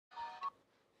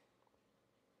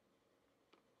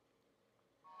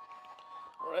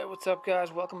Alright, what's up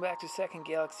guys? Welcome back to Second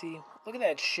Galaxy. Look at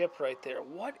that ship right there.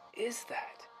 What is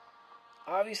that?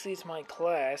 Obviously it's my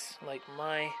class, like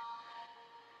my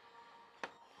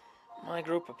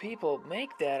group of people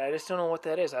make that. I just don't know what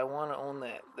that is. I want to own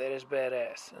that. That is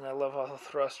badass. And I love all the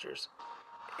thrusters.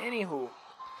 Anywho,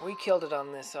 we killed it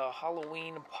on this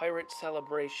Halloween pirate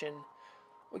celebration.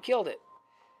 We killed it.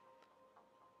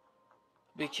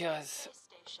 Because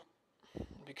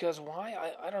why?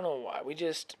 I don't know why. We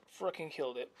just frickin'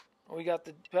 killed it. We got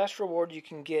the best reward you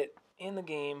can get in the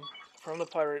game from the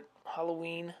pirate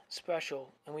Halloween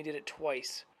special, and we did it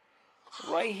twice.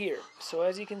 Right here. So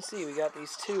as you can see, we got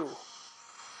these two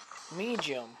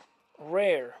medium,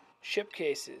 rare ship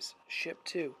cases. Ship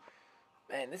 2.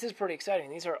 Man, this is pretty exciting.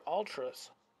 These are ultras.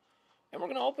 And we're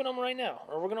going to open them right now.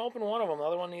 Or we're going to open one of them. The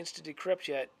other one needs to decrypt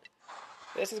yet.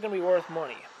 This is going to be worth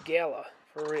money. Gala.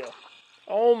 For real.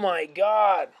 Oh my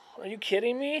god. Are you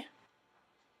kidding me?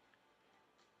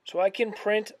 So I can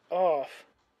print off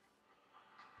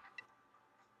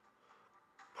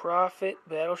Profit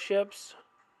battleships?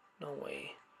 No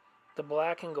way. The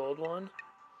black and gold one?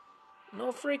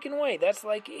 No freaking way. That's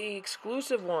like a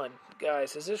exclusive one.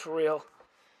 Guys, is this real?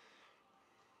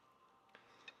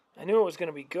 I knew it was going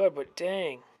to be good, but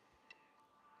dang.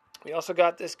 We also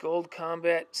got this gold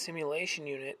combat simulation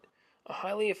unit. A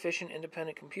highly efficient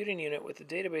independent computing unit with a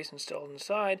database installed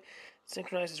inside. It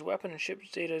synchronizes weapon and ship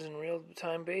data in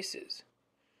real-time basis.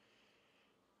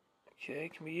 Okay,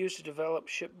 can be used to develop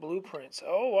ship blueprints.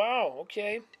 Oh, wow,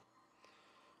 okay.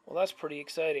 Well, that's pretty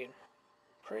exciting.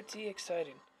 Pretty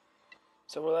exciting.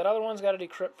 So, well, that other one's got to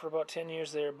decrypt for about 10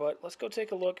 years there, but let's go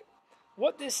take a look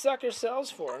what this sucker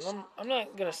sells for. And I'm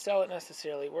not going to sell it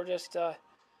necessarily. We're just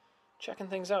checking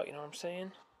things out, you know what I'm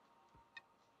saying?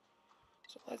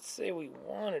 So let's say we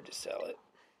wanted to sell it.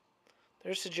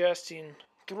 They're suggesting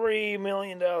 $3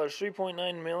 million,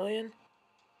 $3.9 million.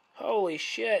 Holy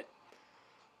shit.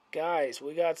 Guys,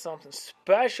 we got something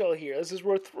special here. This is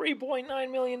worth $3.9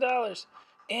 million.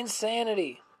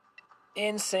 Insanity.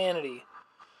 Insanity.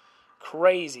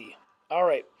 Crazy.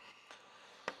 Alright.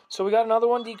 So we got another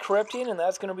one decrypting, and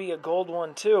that's going to be a gold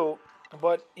one too.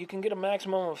 But you can get a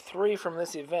maximum of 3 from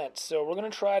this event. So we're going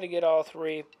to try to get all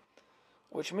 3.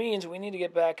 Which means we need to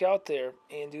get back out there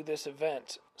and do this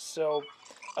event. So,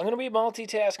 I'm going to be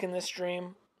multitasking this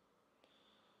stream.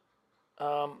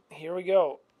 Here we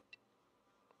go.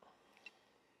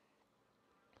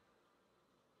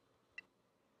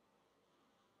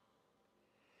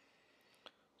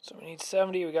 So we need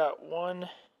 70. We got 9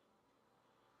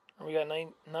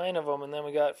 of them, and then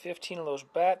we got 15 of those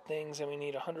bat things, and we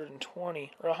need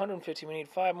 120 or 150. We need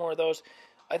 5 more of those.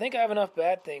 I think I have enough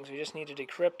bat things. We just need to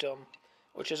decrypt them.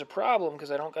 Which is a problem because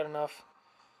I don't got enough.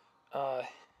 I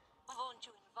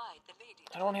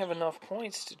don't have enough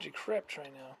points to decrypt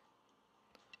right now.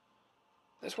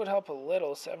 This would help a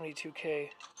little,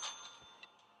 72k.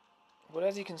 But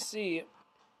as you can see,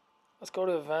 let's go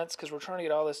to events because we're trying to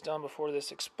get all this done before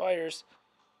this expires.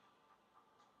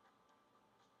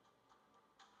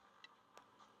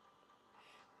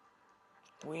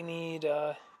 We need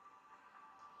how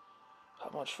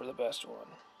much for the best one?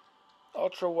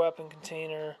 Ultra weapon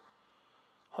container,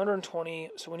 120,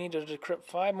 so we need to decrypt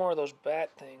 5 more of those bat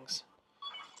things.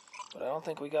 But I don't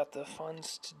think we got the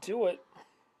funds to do it.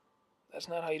 That's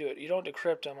not how you do it. You don't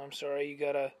decrypt them, I'm sorry, you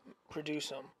gotta produce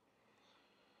them.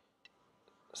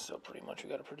 So pretty much we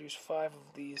gotta produce 5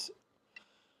 of these.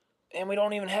 And we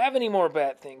don't even have any more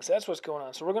bat things, that's what's going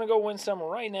on. So we're gonna go win some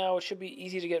right now, it should be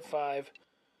easy to get 5.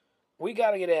 We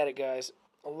gotta get at it, guys.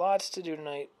 Lots to do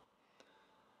tonight.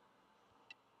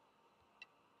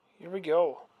 Here we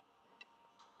go.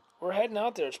 We're heading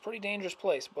out there. It's a pretty dangerous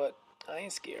place, but I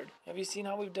ain't scared. Have you seen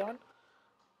how we've done?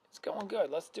 It's going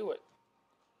good. Let's do it.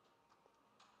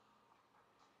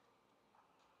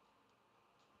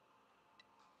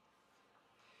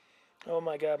 Oh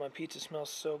my god, my pizza smells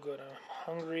so good. I'm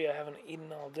hungry. I haven't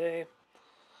eaten all day.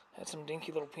 Had some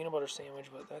dinky little peanut butter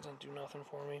sandwich, but that didn't do nothing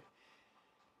for me.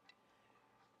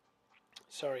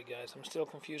 Sorry guys, I'm still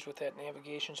confused with that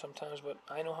navigation sometimes, but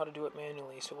I know how to do it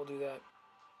manually, so we'll do that.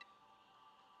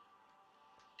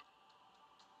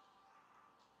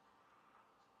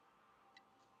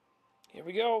 Here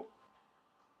we go.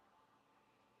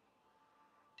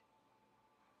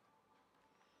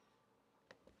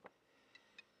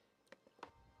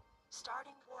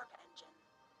 Starting warp engine.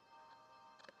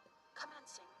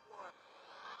 Commencing warp.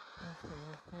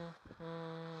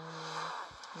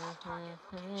 Target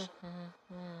location.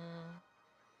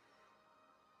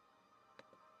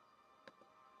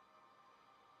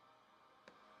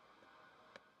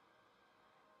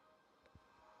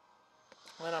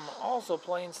 And I'm also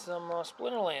playing some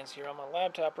Splinterlands here on my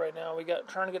laptop right now.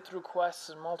 Trying to get through quests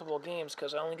in multiple games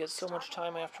because I only get so much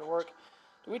time after work.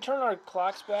 Do we turn our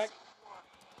clocks back?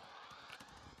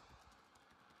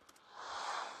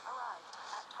 Arrived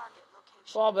at target location.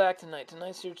 Fall back tonight.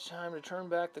 Tonight's your time to turn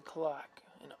back the clock.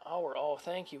 An hour. Oh,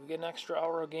 thank you. We get an extra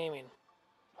hour of gaming.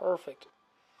 Perfect.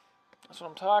 That's what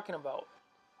I'm talking about.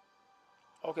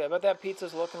 Okay, I bet that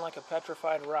pizza's looking like a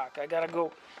petrified rock. I gotta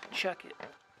go check it.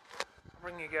 I'll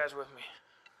bring you guys with me.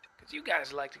 Because you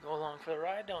guys like to go along for the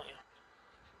ride, don't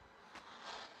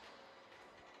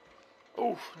you?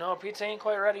 Oof, no, pizza ain't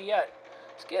quite ready yet.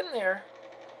 It's getting there.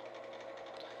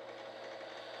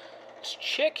 It's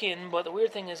chicken, but the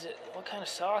weird thing is, what kind of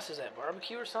sauce is that?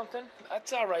 Barbecue or something?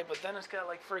 That's alright, but then it's got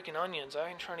like freaking onions. I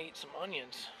ain't trying to eat some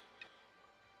onions.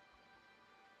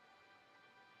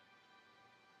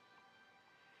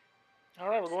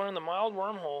 Alright, we're going in the mild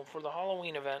wormhole for the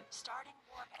Halloween event. Starting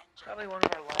warp engine. Probably one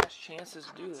of our last chances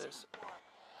to do this.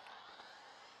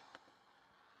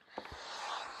 I'll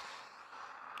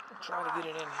try to get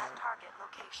it in here. Target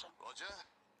location.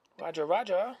 Roger,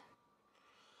 roger.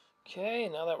 Okay,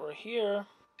 now that we're here,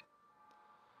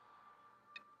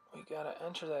 we gotta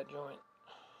enter that joint.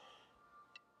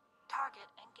 Target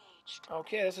engaged.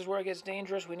 Okay, this is where it gets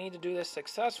dangerous. We need to do this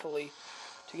successfully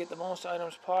to get the most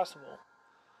items possible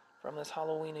from this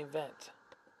Halloween event.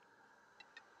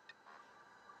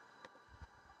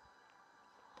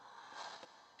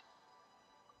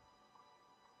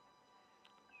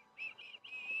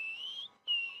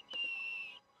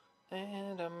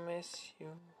 And I miss you.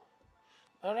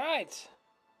 Alright.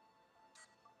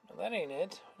 Well, that ain't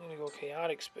it. We need to go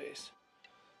chaotic space.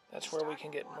 That's where we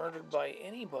can get murdered by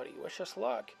anybody. Wish us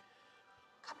luck.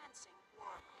 Commencing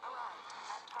warp. Arrived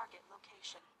at target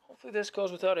location. Hopefully this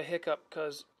goes without a hiccup,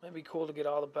 because it'd be cool to get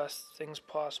all the best things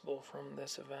possible from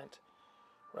this event.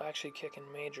 We're actually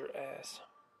kicking major ass.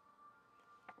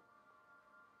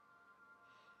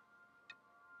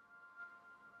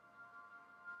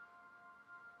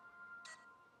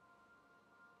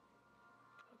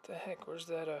 What the heck? Where's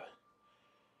that,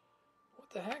 what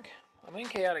the heck? I'm in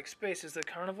chaotic space. Is the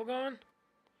carnival gone?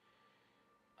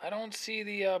 I don't see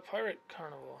the, pirate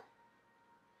carnival.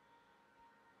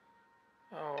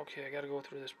 Oh, okay. I gotta go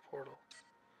through this portal.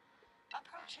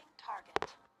 Approaching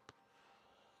target.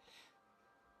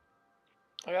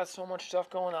 I got so much stuff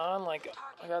going on. Like,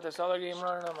 I got this other game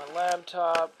running on my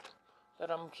laptop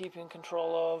that I'm keeping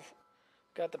control of.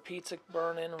 Got the pizza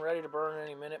burning, ready to burn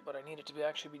any minute, but I need it to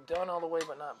actually be done all the way,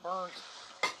 but not burnt.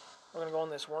 We're gonna go in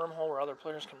this wormhole where other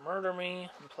players can murder me.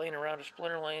 I'm playing around with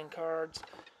Splinterland cards,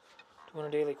 doing a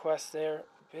daily quest there.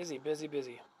 Busy, busy,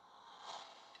 busy.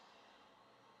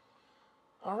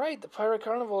 Alright, the Pirate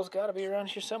Carnival's gotta be around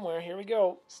here somewhere. Here we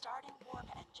go. Starting warp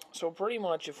engine. So pretty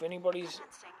much, if anybody's...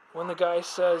 When the guy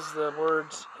says the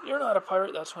words, "You're not a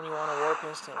pirate," that's when you want to warp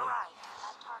instantly. Arrived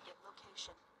at target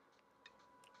location.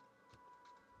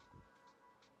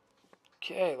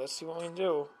 Okay, let's see what we can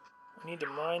do. We need to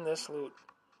mine this loot.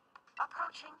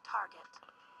 Approaching target.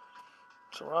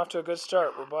 So we're off to a good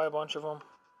start. We'll buy a bunch of them.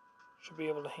 Should be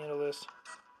able to handle this.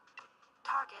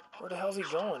 Target. Where the hell's he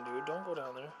going, dude? Don't go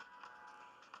down there.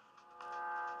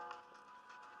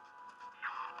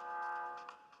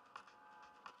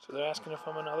 So they're asking if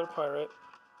I'm another pirate.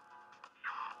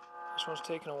 This one's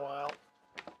taking a while.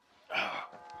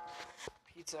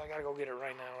 Pizza, I gotta go get it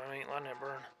right now. I ain't letting it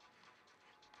burn.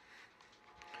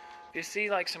 If you see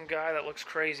like some guy that looks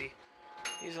crazy,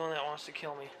 he's the one that wants to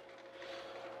kill me.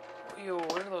 Ew,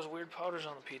 what are those weird powders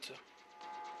on the pizza?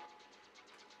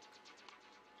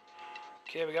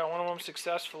 Okay, we got one of them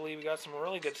successfully. We got some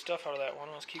really good stuff out of that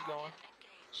one. Let's keep going.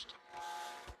 Engaged.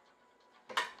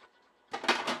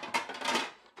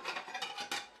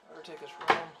 I'll take this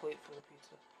round plate for the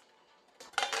pizza.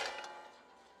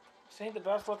 This ain't the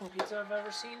best looking pizza I've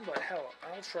ever seen, but hell,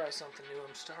 I'll try something new.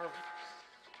 I'm starving.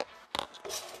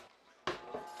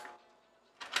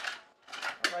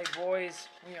 Alright, boys,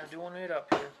 we are doing it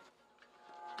up here.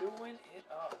 Doing it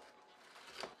up.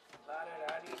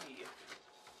 La-da-da-dee-dee.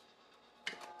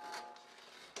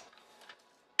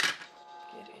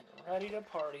 Getting ready to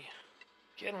party.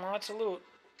 Getting lots of loot.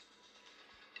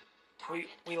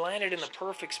 We landed in the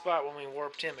perfect spot when we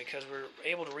warped in because we were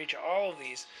able to reach all of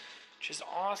these, which is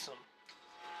awesome.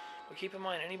 But keep in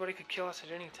mind, anybody could kill us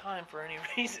at any time for any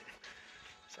reason.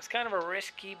 So it's kind of a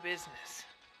risky business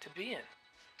to be in.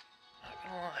 Not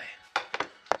gonna lie.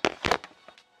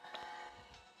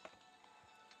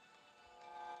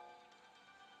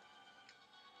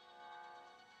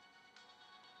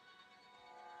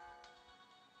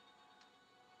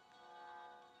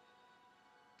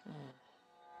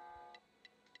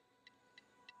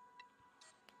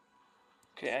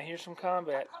 Okay, I hear some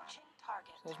combat. Approaching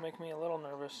target. This does make me a little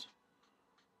nervous.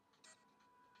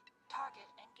 Target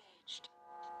engaged.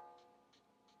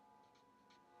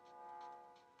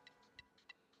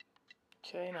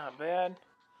 Okay, not bad.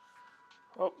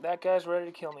 Oh, that guy's ready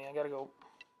to kill me. I gotta go.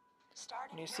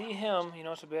 Starting When you see war him, engine. you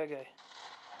know it's a bad guy.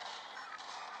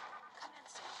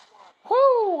 Commencing war.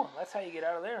 Woo! That's how you get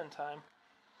out of there in time.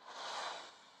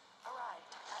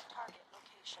 Arrived at target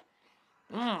location.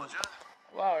 Mmm.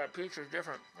 Wow, that pizza's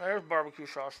different. There's barbecue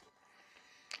sauce.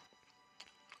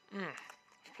 Mmm.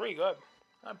 It's pretty good.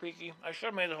 Not peaky. I should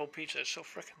have made the whole pizza. It's so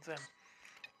freaking thin.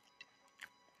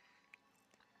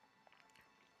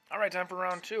 Alright, time for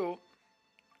round 2.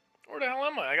 Where the hell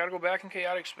am I? I gotta go back in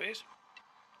chaotic space.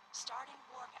 Starting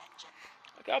warp engine.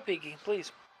 Look out, Peaky,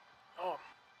 please. Oh,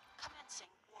 Commencing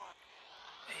warp.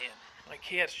 man. My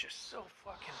cat's just so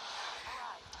fucking...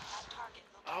 Arrived at target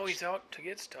location. always out to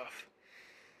get stuff.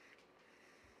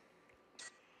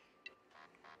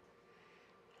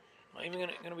 Am I even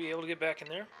gonna be able to get back in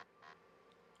there?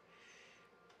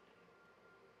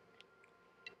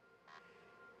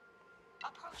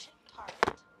 Approaching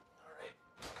target. Alright.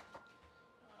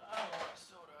 I don't want a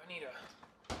soda. I need a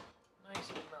nice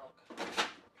milk.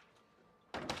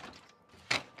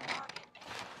 Target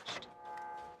engaged.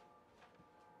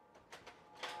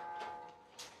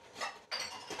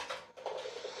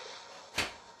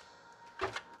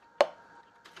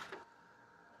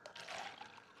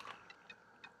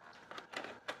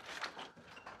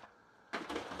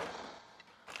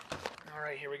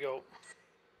 Alright, here we go.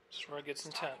 This is where it gets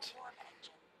intense. Warp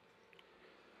engine.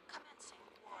 Commencing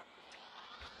warp.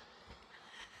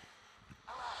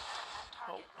 Arrived at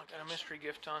Oh, target I got a location. mystery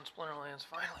gift on Splinterlands,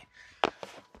 finally.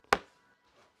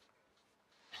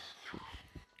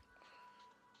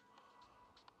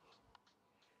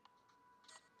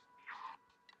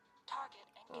 Target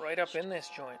engaged. Right up in this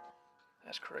joint.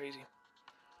 That's crazy.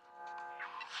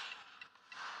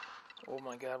 Oh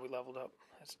my god, we leveled up.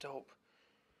 That's dope.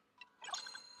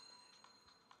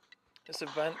 This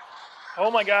event... oh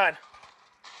my god!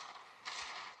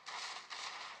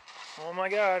 Oh my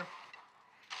god.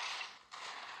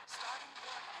 Starting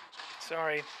warp engine.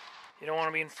 Sorry. You don't want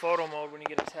to be in photo mode when you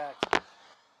get attacked. Arrived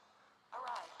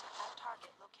at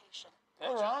target location. Hey,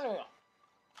 Ronnie.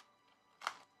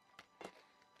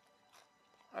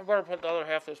 I better put the other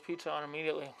half of this pizza on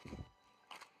immediately.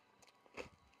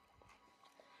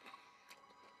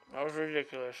 That was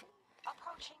ridiculous.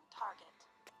 Approaching target.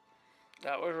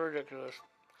 That was ridiculous.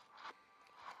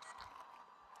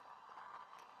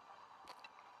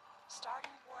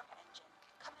 Starting warp engine.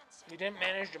 Commencing. We didn't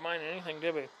manage to mine anything,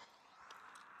 did we?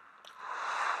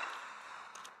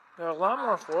 They're a lot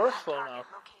more forceful now. Target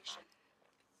location.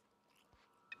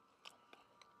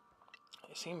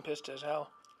 They seem pissed as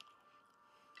hell.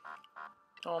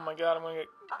 Oh my god, I'm gonna get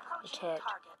Approaching attacked.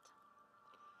 target.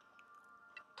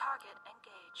 Target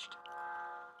engaged.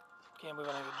 Can't believe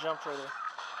I even jumped right there.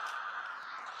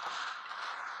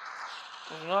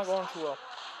 It's not going too well.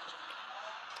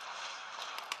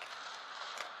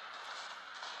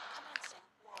 Commencing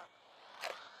warp.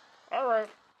 Alright.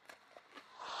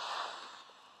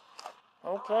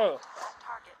 Okay. Arrived at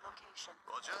target location.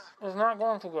 It's not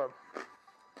going too good.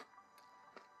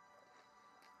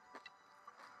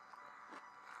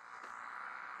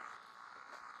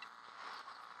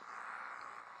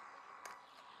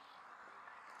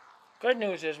 Good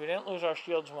news is we didn't lose our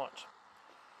shields once.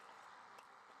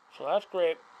 So that's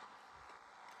great.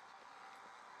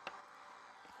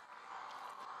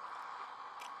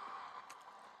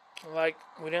 Like,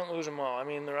 we didn't lose them all. I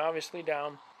mean, they're obviously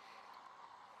down.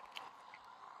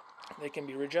 They can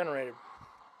be regenerated.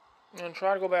 I'm going to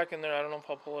try to go back in there. I don't know if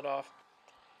I'll pull it off.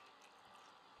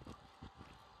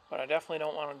 But I definitely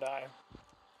don't want to die.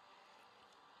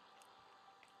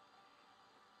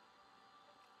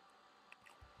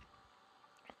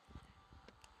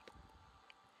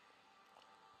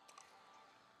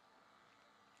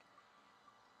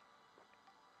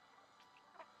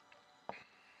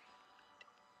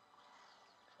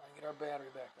 Try and get our battery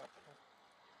back up here.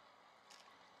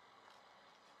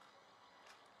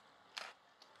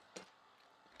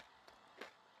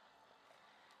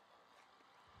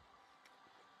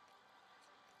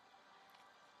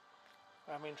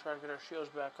 I mean, try to get our shields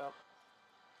back up.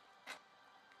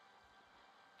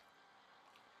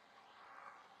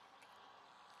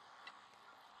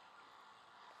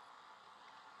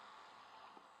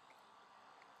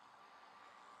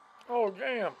 Oh,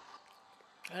 damn.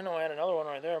 I know I had another one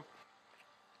right there.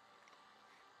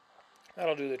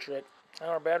 That'll do the trick. Now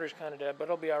our battery's kind of dead, but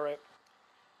it'll be alright.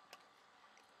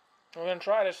 We're going to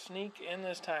try to sneak in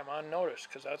this time unnoticed,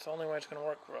 because that's the only way it's going to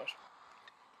work for us.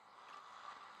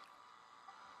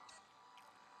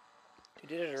 We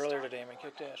did it earlier today and we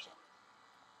kicked ass.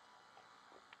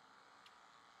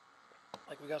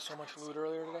 Like we got so much loot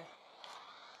earlier today.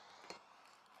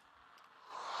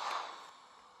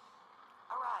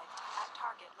 Arrived at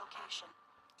target location.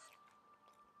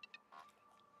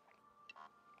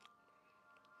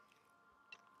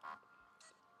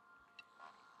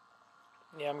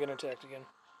 Yeah, I'm getting attacked again.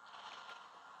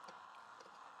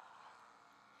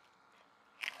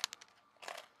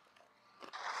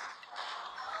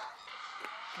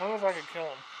 I wonder if I could kill him.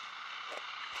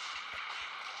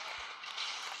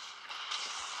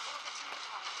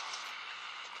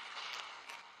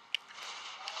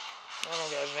 I don't know,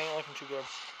 guys. It ain't looking too good.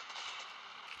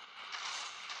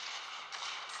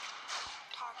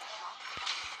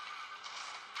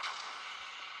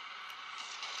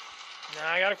 Nah,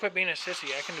 I gotta quit being a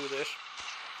sissy. I can do this.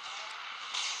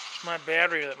 It's my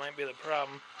battery that might be the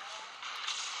problem.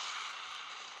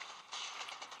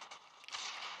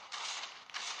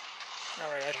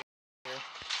 Alright, I should here.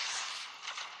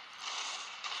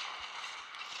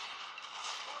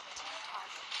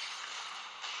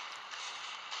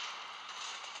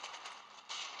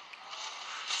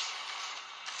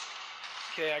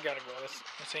 Okay, I gotta go.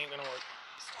 This ain't gonna work.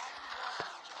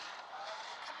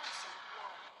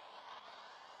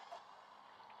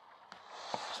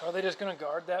 So are they just gonna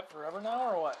guard that forever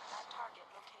now, or what? Target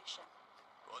location.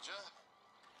 Roger.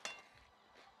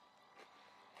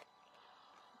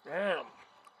 Damn.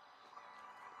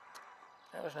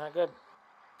 That was not good.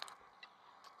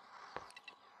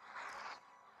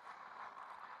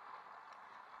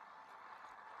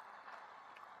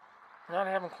 Not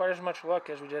having quite as much luck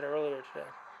as we did earlier today.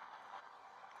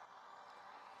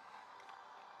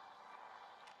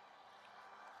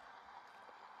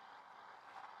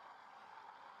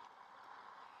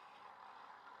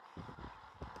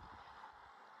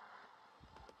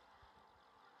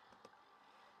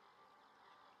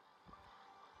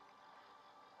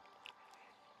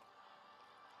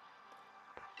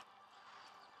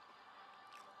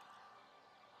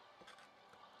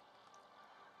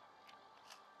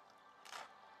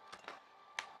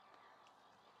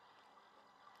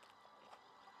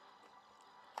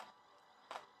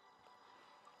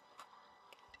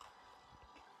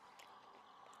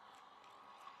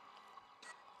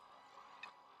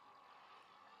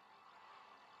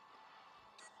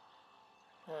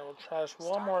 Alright, we'll try this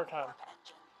one more time.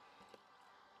 Engine.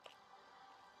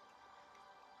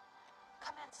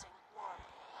 Commencing warp.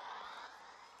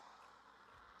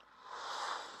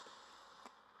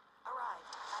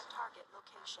 Arrived at target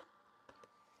location.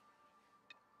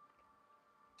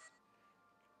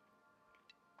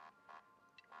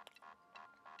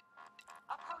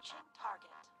 Approaching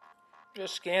target.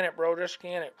 Just scan it, bro. Just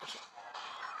scan it.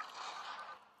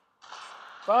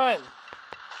 Fine.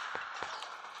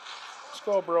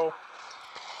 Let's go, bro.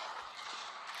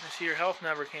 I see your health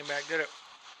never came back, did it?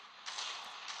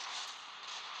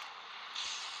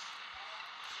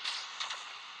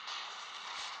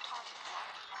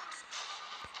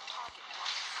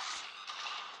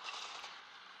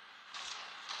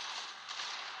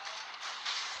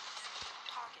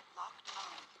 Target locked on.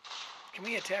 Can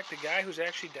we attack the guy who's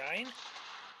actually dying?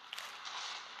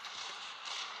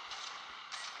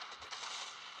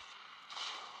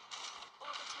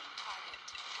 Orbiting target.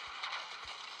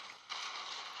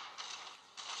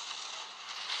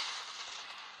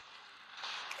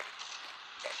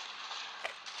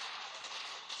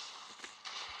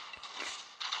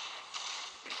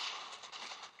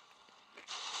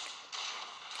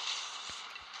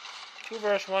 Two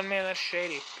versus one, man. That's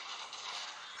shady.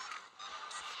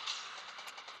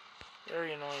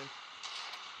 Very annoying.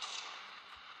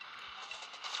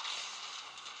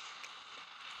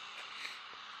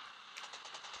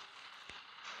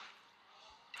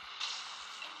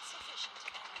 Insufficient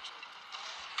energy.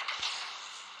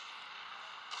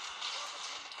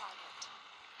 Orbiting target.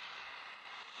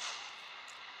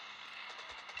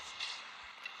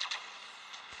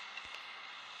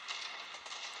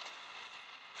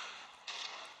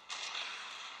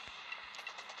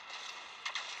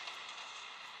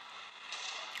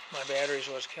 My battery's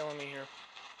what's killing me here.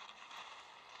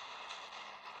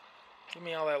 Give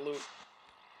me all that loot.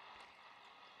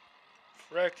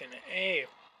 Frickin' A.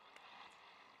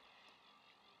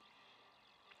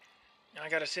 Now I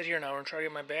gotta sit here now and try to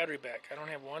get my battery back. I don't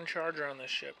have one charger on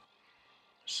this ship.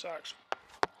 Sucks.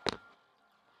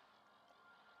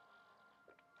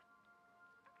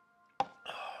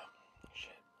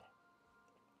 Shit.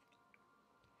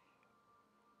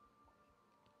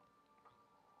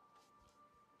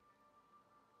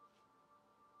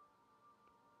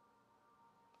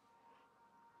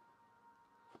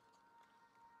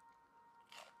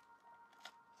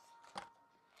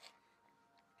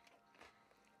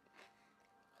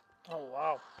 Oh,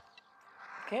 wow.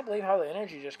 Can't believe how the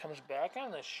energy just comes back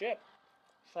on this ship.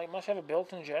 It's like it must have a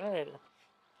built-in generator.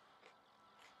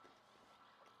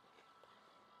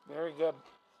 Very good.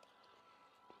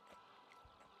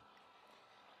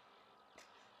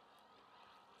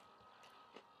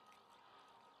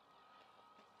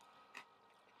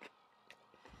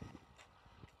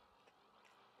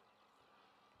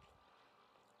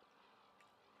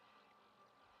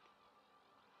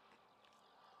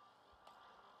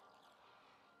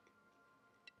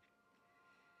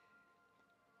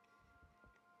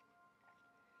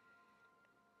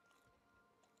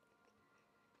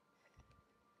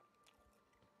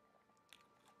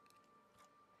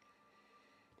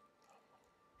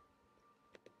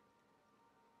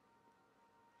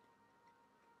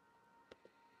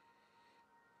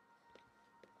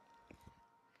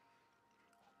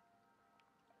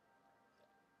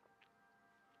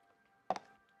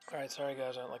 Alright, sorry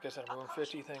guys, like I said, I'm doing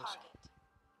 50 things.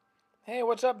 Hey,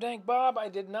 what's up, Dank Bob? I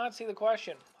did not see the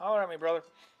question. Holler at me, brother.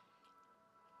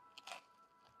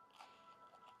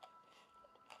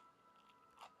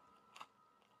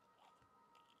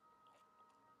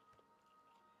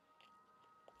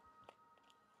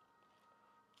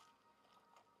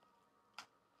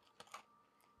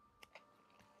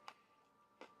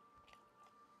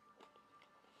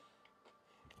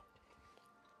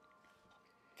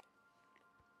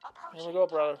 Here we go,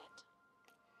 brother.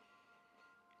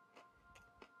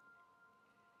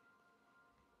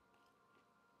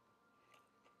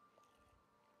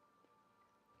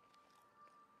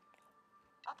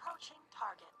 Approaching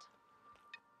target.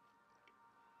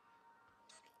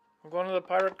 I'm going to the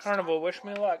Pirate Carnival. Wish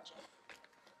me luck.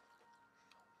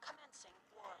 Commencing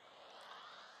warp.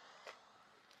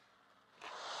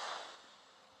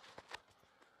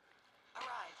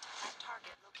 Arrived at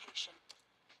target location.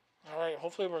 Alright,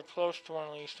 hopefully we're close to one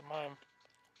at least to mine.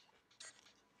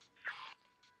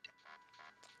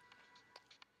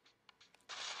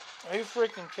 Are you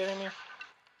freaking kidding me?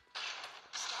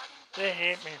 They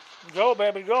hate me. Go,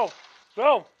 baby, go.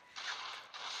 Go.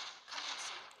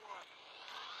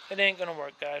 It ain't gonna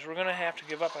work, guys. We're gonna have to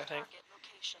give up, I think.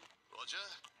 Roger.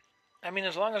 I mean,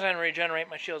 as long as I can regenerate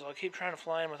my shields, I'll keep trying to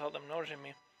fly in without them noticing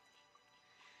me.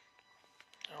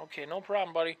 Okay, no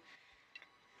problem, buddy.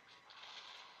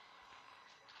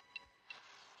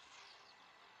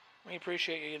 We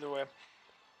appreciate you either way.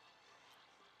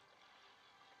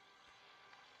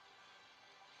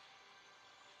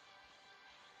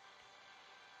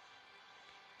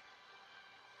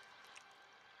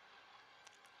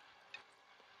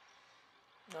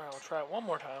 Alright, we'll try it one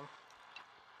more time.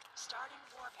 Starting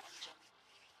warp engine.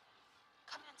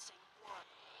 Commencing warp.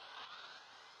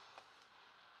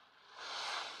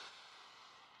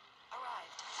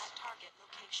 Arrived at target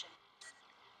location.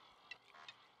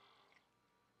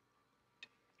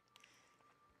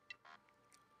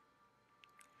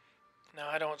 No,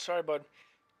 I don't. Sorry, bud.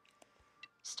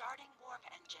 Starting warp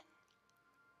engine.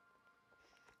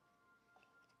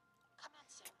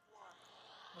 Commencing warp.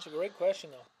 That's a great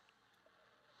question, though.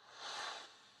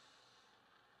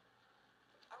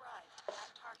 Arrived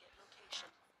at target location.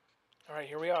 Alright,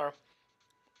 here we are.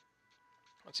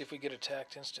 Let's see if we get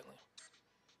attacked instantly.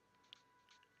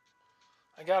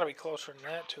 I gotta be closer than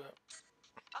that to it.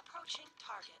 Approaching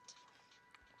target.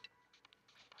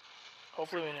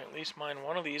 Hopefully we can at least mine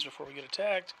one of these before we get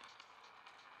attacked.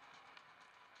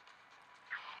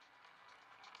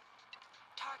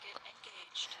 Target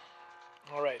engaged.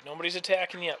 Alright, nobody's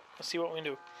attacking yet. Let's see what we can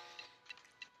do.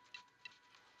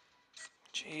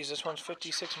 Jeez, this one's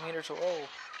 56 meters away.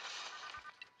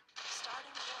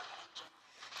 Starting warp engine.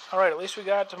 Alright, at least we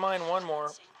got to mine one more.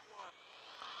 Commencing warp.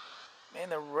 Man,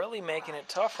 they're really making it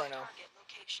tough right now. Target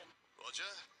location. Roger.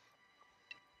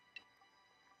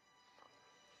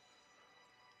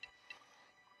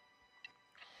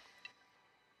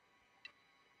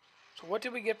 So what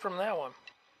did we get from that one?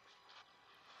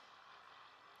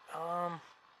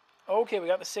 Okay, we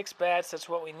got the 6 bats. That's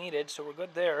what we needed, so we're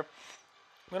good there.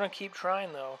 I'm gonna keep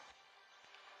trying though.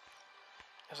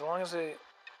 As long as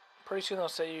pretty soon they'll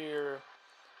say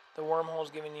the wormhole's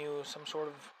giving you some sort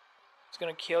of, it's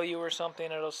gonna kill you or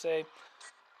something. It'll say,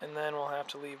 and then we'll have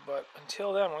to leave. But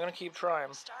until then, we're gonna keep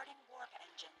trying. Starting warp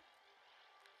engine.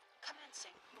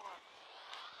 Commencing warp.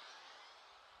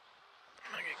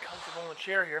 I'm gonna get comfortable in the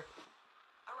chair here.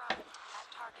 Arrived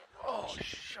at target Oh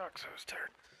location. shucks, I was tired.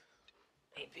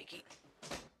 Hey, Vicky.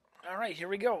 All right, here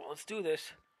we go. Let's do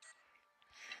this.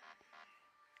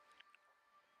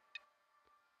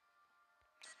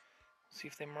 See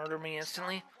if they murder me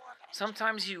instantly.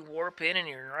 Sometimes you warp in and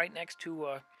you're right next to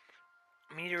a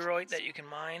meteoroid that you can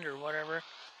mine or whatever,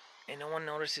 and no one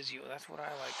notices you. That's what I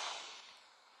like.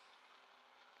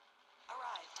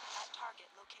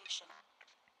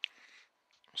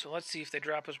 So let's see if they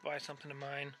drop us by something to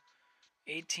mine.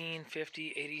 18,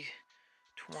 50, 80,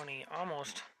 20.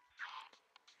 Almost.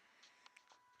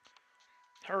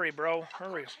 Hurry, bro.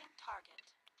 Hurry. Approaching target.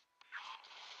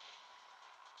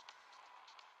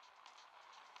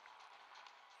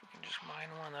 We can just mine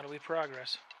one. That'll be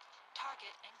progress.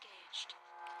 Target engaged.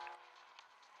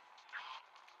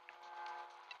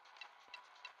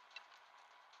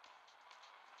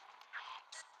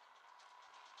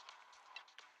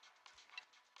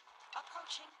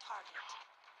 Approaching target.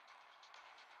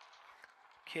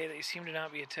 Okay, they seem to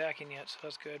not be attacking yet, so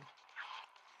that's good.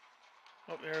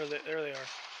 Oh, there they are.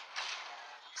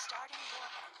 Starting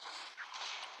warp engine.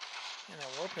 And that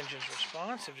warp engine's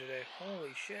responsive today.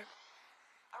 Holy shit.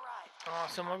 Arrived.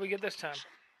 Awesome. What do we get this time?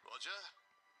 Roger.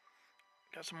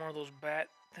 Got some more of those bat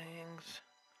things.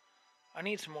 I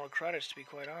need some more credits, to be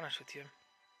quite honest with you.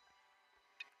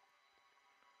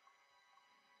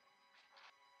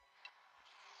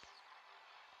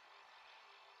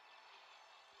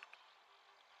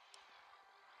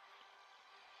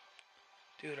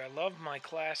 Dude, I love my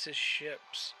class's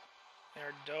ships.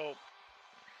 They're dope.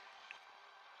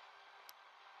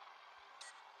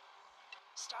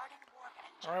 Starting warp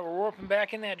engine. Alright, we're warping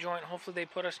back in that joint. Hopefully they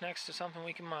put us next to something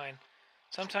we can mine.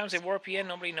 Sometimes they warp you in,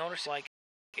 nobody notices, like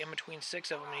in between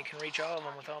 6 of them, and you can reach all of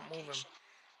them without moving.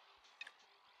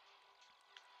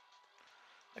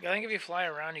 Like, I think if you fly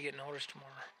around, you get noticed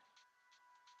more.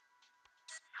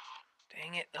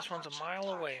 Dang it, this one's a mile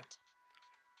away.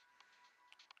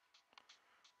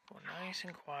 Go nice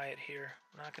and quiet here.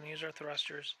 We're not going to use our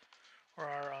thrusters or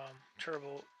our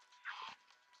turbo.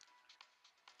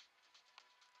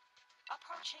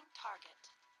 Approaching target.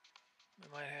 We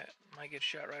might get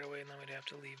shot right away, and then we'd have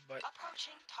to leave. But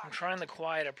Approaching I'm target. trying the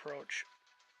quiet approach,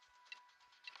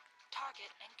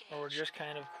 Target engaged. where we're just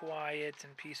kind of quiet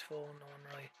and peaceful. No one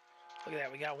really. Look at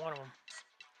that, we got one of them.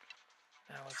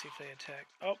 Now let's see if they attack.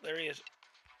 Oh, there he is.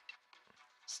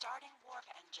 Starting warp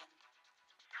engine.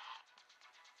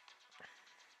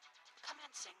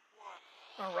 Commencing warp.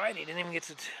 Alright, he didn't even get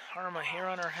to harm a hair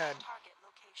on our head. Target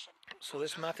location. So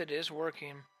this method is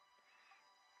working.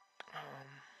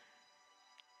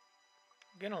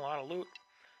 Getting a lot of loot.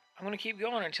 I'm going to keep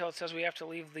going until it says we have to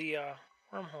leave the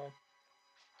wormhole.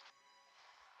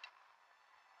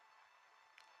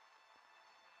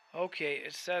 Okay,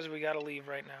 it says we got to leave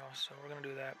right now, so we're going to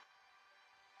do that.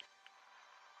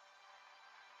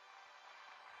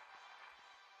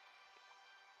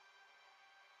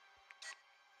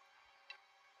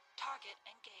 Target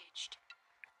engaged.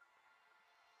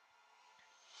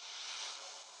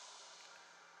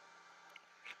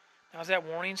 Now, is that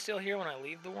warning still here when I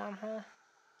leave the wormhole?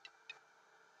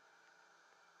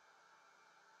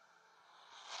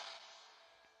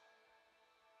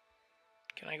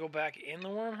 Can I go back in the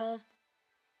wormhole?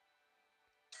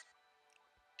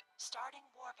 Starting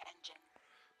warp engine.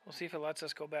 We'll see if it lets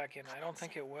us go back in. I don't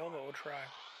think it will, but we'll try.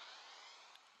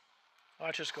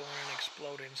 Watch us go in and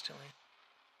explode instantly.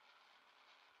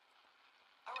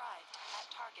 Arrived at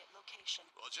target location.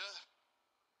 Roger.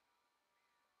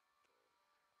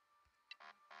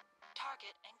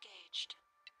 Target engaged.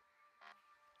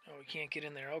 Oh, we can't get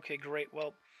in there. Okay, great.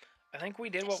 Well, I think we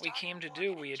did what we came to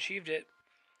do. We achieved it.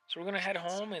 So we're going to head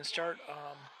home and start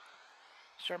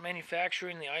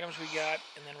manufacturing the items we got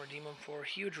and then redeem them for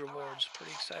huge rewards.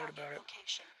 Pretty excited about it.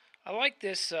 Location. I like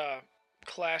this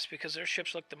class because their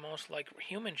ships look the most like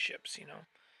human ships, you know.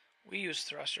 We use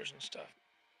thrusters and stuff.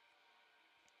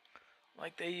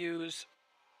 Like they use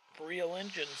real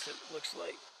engines, it looks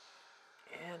like.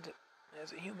 And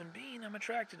as a human being, I'm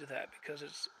attracted to that because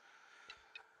it's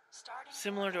Starting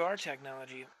similar to our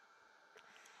technology.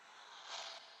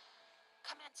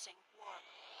 Commencing warp.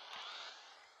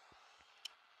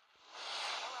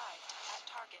 Arrived at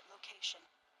target location.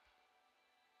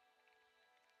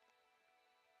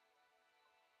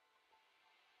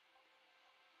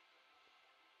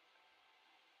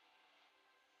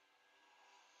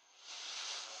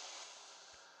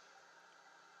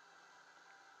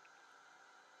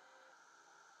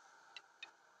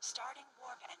 Starting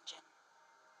warp engine.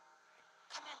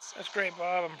 Commencing. That's great,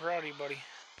 Bob. I'm proud of you, buddy. Arrived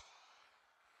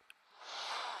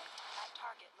at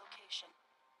target location.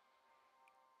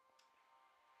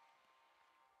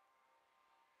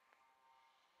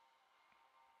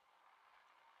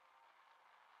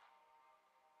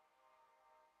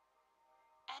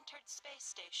 Entered space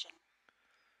station.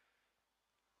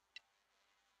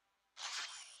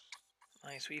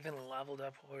 Nice. We even leveled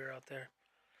up while we were out there.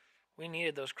 We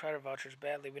needed those credit vouchers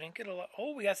badly. We didn't get a lot.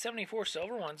 Oh, we got 74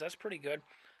 silver ones. That's pretty good.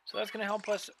 So that's going to help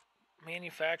us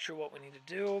manufacture what we need to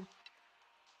do.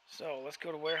 So let's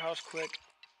go to warehouse quick.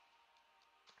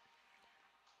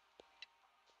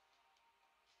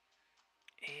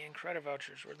 And credit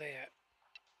vouchers, where they at?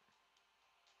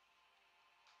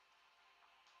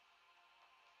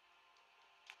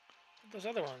 Where'd those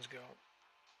other ones go?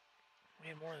 We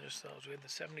had more than just those. We had the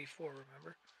 74,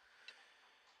 remember?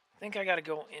 I think I gotta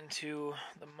go into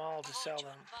the mall to sell them.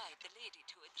 Invite the lady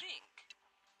to a drink.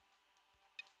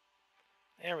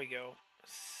 There we go.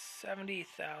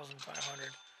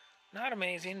 70,500. Not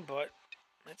amazing, but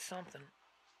it's something.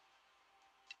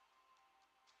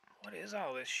 What is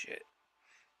all this shit?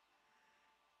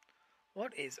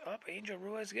 What is up, Angel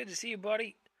Ruiz? Good to see you,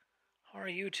 buddy. How are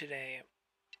you today?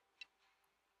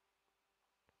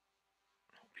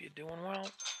 Hope you're doing well.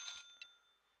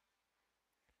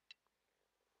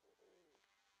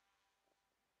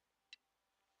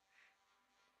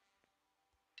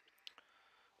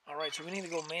 Alright, so we need to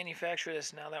go manufacture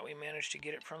this now that we managed to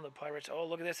get it from the pirates. Oh,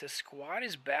 look at this. The squad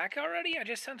is back already? I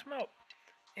just sent them out.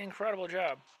 Incredible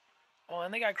job. Oh,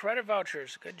 and they got credit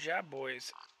vouchers. Good job,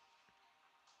 boys.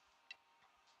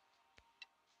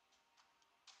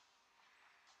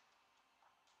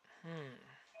 Gonna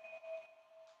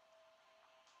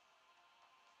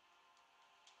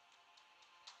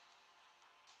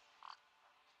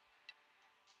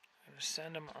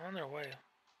send them on their way.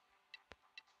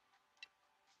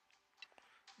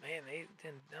 Man, they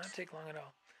did not take long at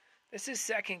all. This is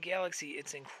Second Galaxy.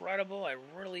 It's incredible. I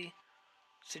really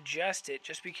suggest it.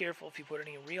 Just be careful if you put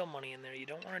any real money in there. You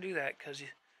don't want to do that because if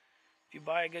you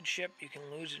buy a good ship, you can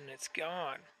lose it and it's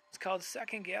gone. It's called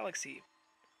Second Galaxy.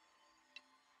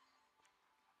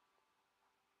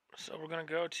 So we're going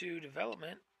to go to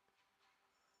development.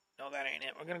 No, that ain't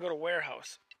it. We're going to go to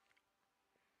warehouse.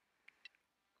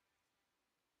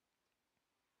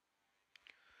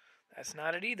 That's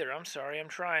not it either. I'm sorry. I'm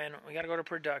trying. We got to go to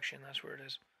production. That's where it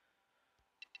is.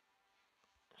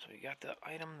 So we got the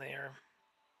item there.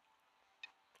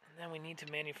 And then we need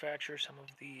to manufacture some of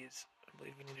these. I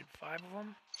believe we needed 5 of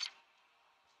them.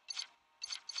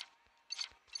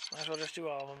 Might as well just do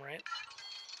all of them, right?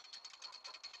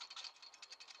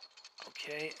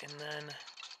 Okay, and then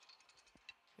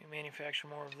we manufacture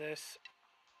more of this.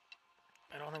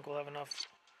 I don't think we'll have enough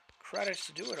credits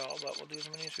to do it all, but we'll do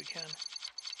as many as we can.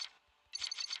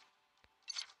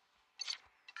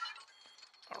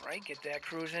 Alright, get that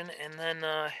cruising, and then,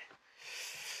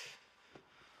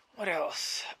 what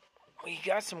else? We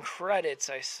got some credits,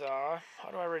 I saw.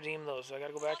 How do I redeem those? I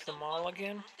gotta go back to the mall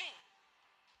again?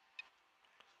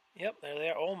 Yep, there they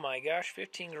are. Oh my gosh,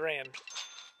 15 grand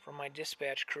from my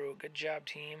dispatch crew. Good job,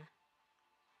 team.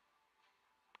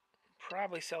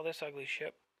 Probably sell this ugly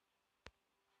ship.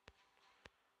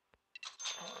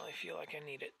 I don't really feel like I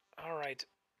need it. Alright.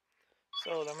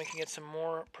 So then we can get some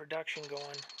more production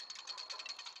going.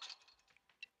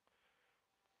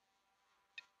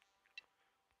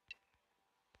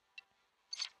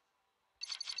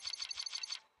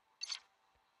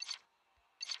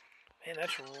 Man,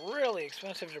 that's really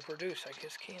expensive to produce. I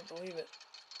just can't believe it.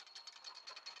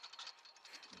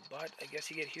 But I guess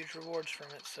you get huge rewards from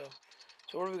it. So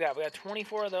what do we got? We got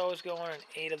 24 of those going and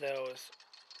 8 of those.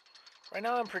 Right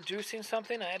now I'm producing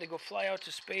something. I had to go fly out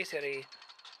to space at a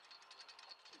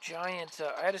giant...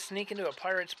 I had to sneak into a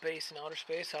pirate's base in outer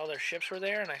space. All their ships were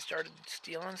there, and I started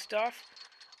stealing stuff.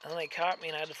 And then they caught me,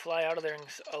 and I had to fly out of there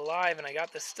alive, and I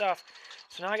got this stuff.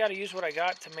 So now I got to use what I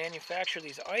got to manufacture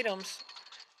these items.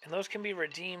 And those can be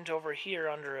redeemed over here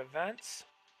under events.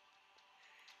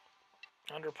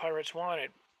 Under Pirates Wanted.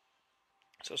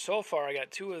 So far I got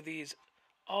 2 of these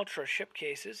Ultra ship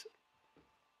cases,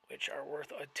 which are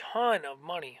worth a ton of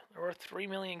money. They're worth 3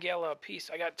 million Gala a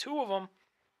piece. I got 2 of them.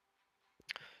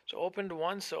 So opened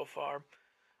 1 so far.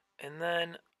 And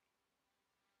then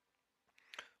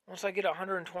once I get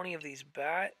 120 of these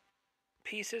bat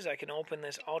pieces, I can open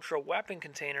this Ultra weapon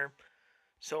container.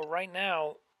 So right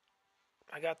now,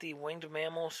 I got the winged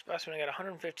mammal specimen. I got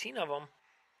 115 of them.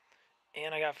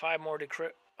 And I got 5 more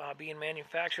being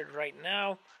manufactured right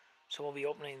now. So we'll be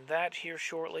opening that here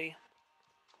shortly.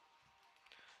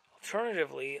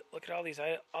 Alternatively, look at all these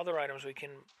other items we can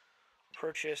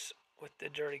purchase with the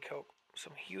Dirty Coke.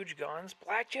 Some huge guns.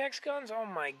 Blackjack's guns? Oh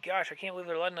my gosh, I can't believe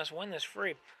they're letting us win this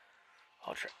free.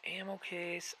 Ultra ammo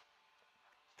case.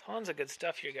 Tons of good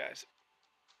stuff here, guys.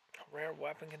 Rare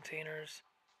weapon containers.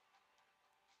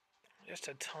 Just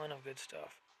a ton of good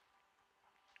stuff.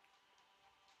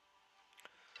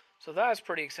 So that's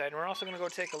pretty exciting. We're also going to go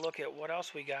take a look at what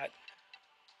else we got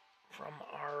from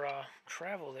our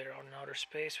travel there out in outer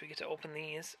space. We get to open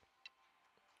these.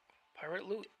 Pirate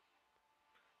loot.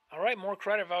 Alright, more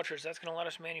credit vouchers. That's going to let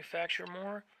us manufacture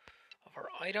more of our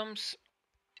items.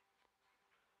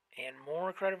 And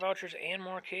more credit vouchers and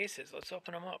more cases. Let's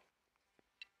open them up.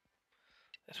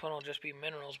 This one will just be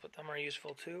minerals, but them are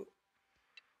useful too.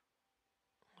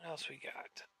 What else we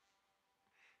got?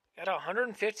 Got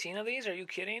 115 of these? Are you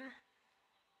kidding?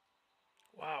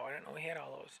 Wow, I didn't know we had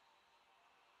all those.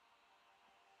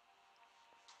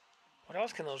 What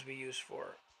else can those be used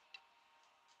for?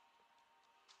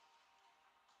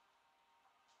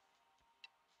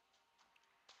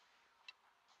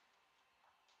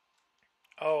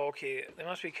 Oh, okay. They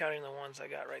must be counting the ones I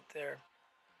got right there.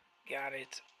 Got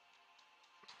it.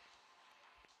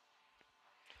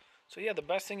 So yeah, the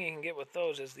best thing you can get with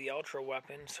those is the ultra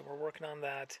weapon. So we're working on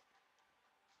that.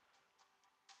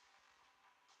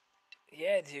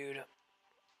 Yeah, dude.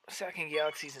 Second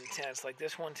Galaxy's intense. Like,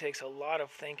 this one takes a lot of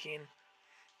thinking.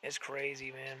 It's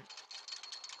crazy, man.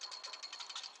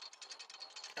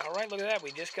 Alright, look at that.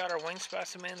 We just got our wing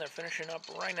specimen. They're finishing up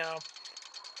right now.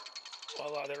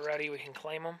 Voila, they're ready. We can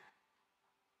claim them.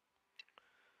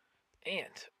 And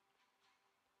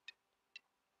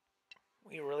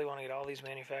we really want to get all these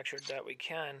manufactured that we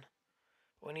can.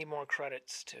 We need more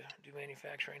credits to do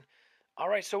manufacturing.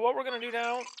 Alright, so what we're going to do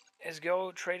now is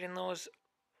go trade in those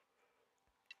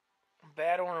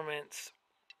bad ornaments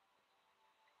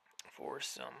for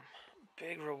some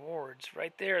big rewards.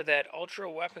 Right there, that ultra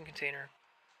weapon container.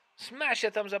 Smash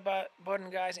that thumbs up button,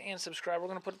 guys, and subscribe. We're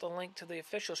going to put the link to the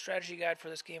official strategy guide for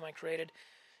this game I created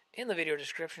in the video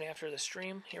description after the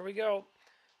stream. Here we go.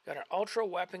 Got our ultra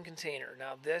weapon container.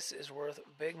 Now, this is worth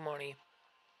big money.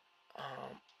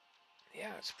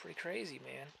 Yeah, it's pretty crazy,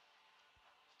 man.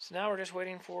 So now we're just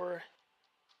waiting for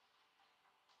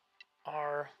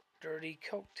our dirty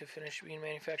coke to finish being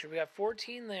manufactured. We got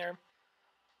 14 there.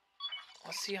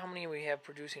 Let's see how many we have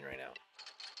producing right now.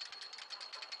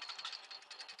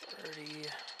 30. We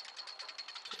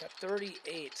got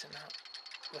 38. And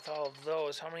with all of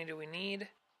those, how many do we need?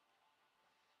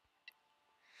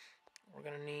 We're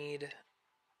going to need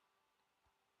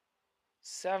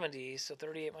 70. So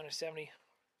 38 minus 70.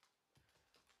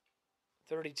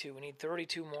 32. We need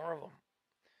 32 more of them.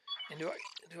 And do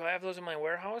I have those in my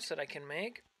warehouse that I can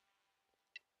make?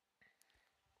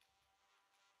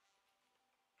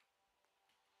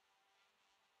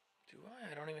 Do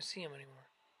I? I don't even see them anymore.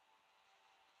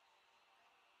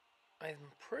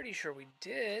 I'm pretty sure we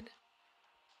did.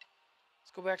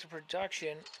 Let's go back to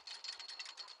production.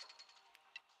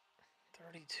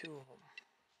 32 of them.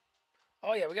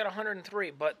 Oh yeah, we got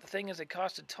 103, but the thing is it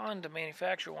costs a ton to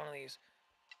manufacture one of these.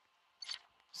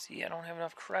 See, I don't have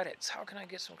enough credits. How can I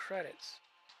get some credits?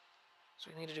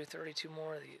 So we need to do 32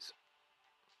 more of these.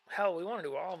 Hell, we want to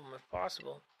do all of them if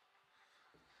possible.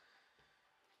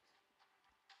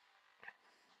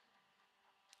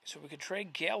 So we could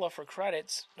trade Gala for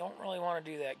credits. Don't really want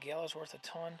to do that. Gala's worth a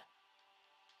ton.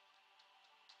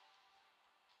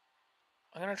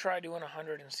 I'm going to try doing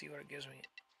 100 and see what it gives me.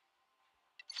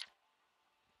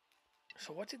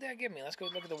 So what did that give me? Let's go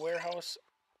look at the warehouse.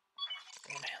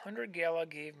 100 Gala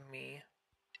gave me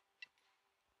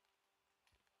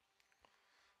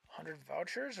 100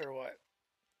 vouchers or what?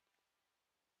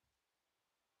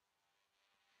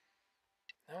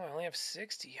 No, I only have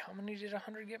 60. How many did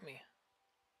 100 get me?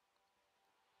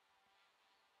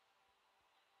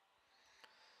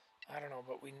 I don't know,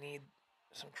 but we need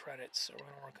some credits, so we're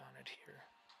going to work on it here.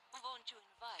 Won't you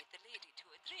invite the lady to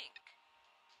a drink?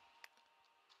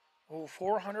 Oh,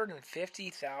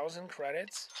 450,000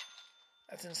 credits?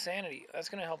 That's insanity. That's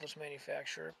going to help us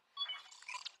manufacture.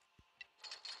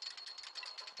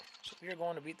 So we are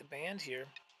going to beat the band here.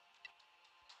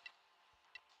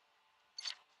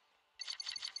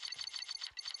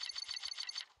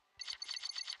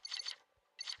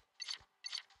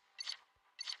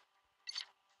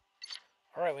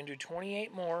 Alright, we can do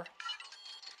 28 more.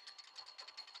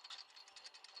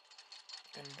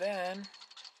 And then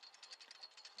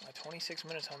 26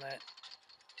 minutes on that.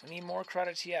 We need more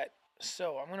credits yet.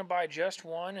 So I'm going to buy just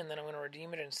one, and then I'm going to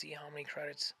redeem it and see how many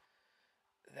credits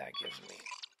that gives me.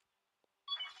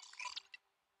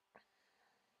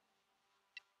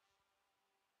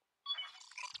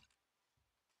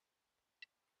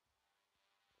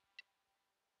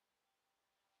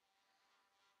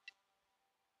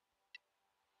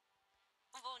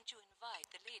 Won't you invite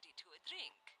the lady to a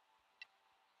drink?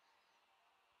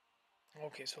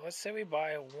 Okay, so let's say we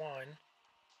buy one.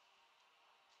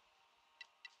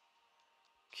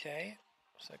 Okay,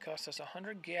 so that cost us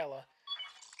 100 Gala.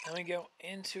 Then we go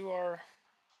into our...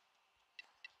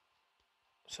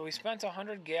 So we spent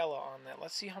 100 Gala on that.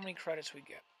 Let's see how many credits we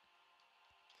get.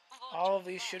 All of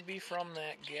these should be from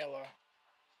that Gala.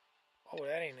 Oh,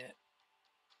 that ain't it.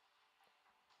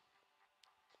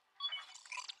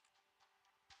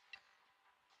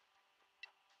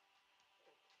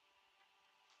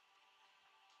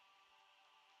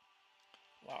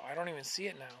 Wow, I don't even see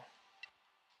it now.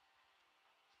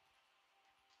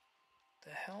 The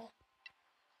hell?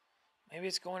 Maybe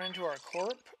it's going into our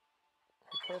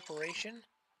corporation?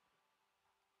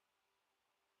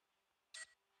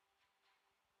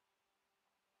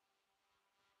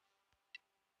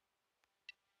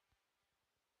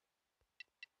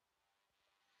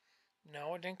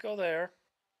 No, it didn't go there.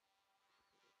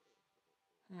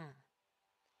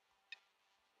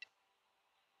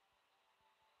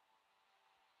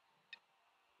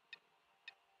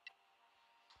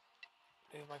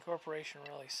 Dude, my corporation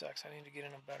really sucks. I need to get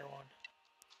in a better one.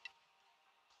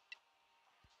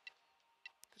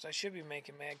 Because I should be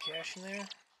making mad cash in there.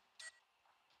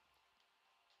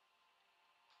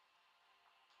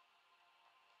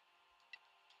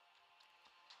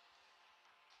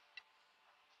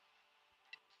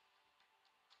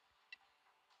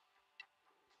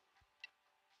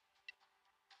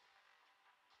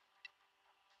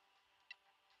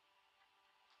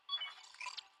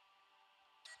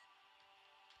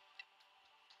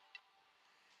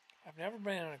 I've never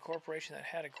been in a corporation that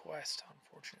had a quest,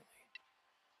 unfortunately.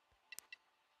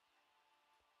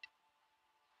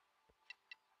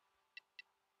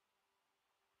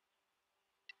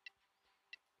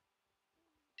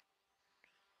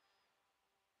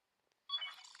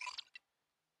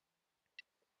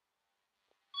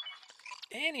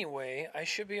 Anyway, I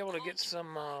should be able to get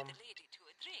some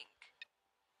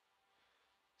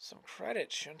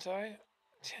credit, shouldn't I?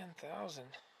 10,000.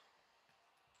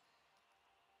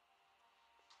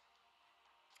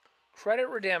 Credit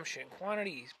redemption.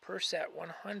 Quantities per set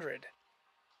 100.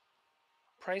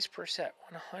 Price per set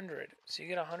 100. So you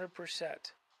get 100 per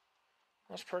set.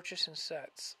 Let's purchase in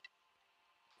sets.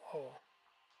 Whoa.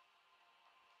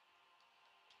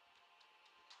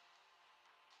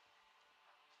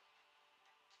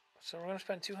 So we're going to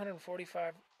spend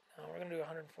 245. No, we're going to do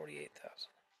 148,000.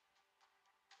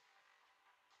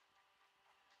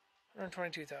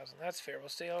 122,000. That's fair. We'll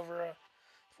stay over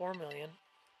 4 million.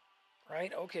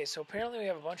 Right? Okay, so apparently we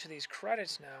have a bunch of these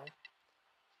credits now.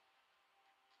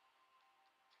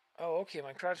 Oh, okay,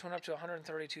 my credits went up to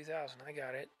 132,000. I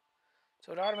got it.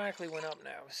 So it automatically went up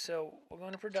now. So we're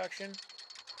going to production.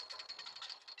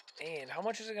 And how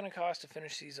much is it going to cost to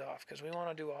finish these off? Because we want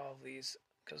to do all of these.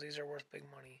 Because these are worth big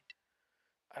money.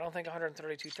 I don't think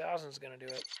 132,000 is going to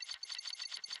do it.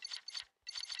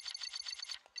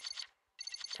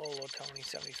 Oh, look how many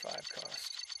 75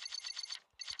 cost.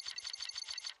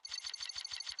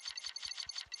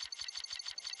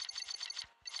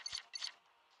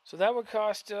 So that would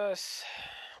cost us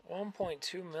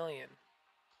 1.2 million.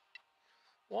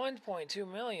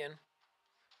 1.2 million?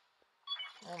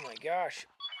 Oh my gosh.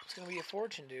 It's going to be a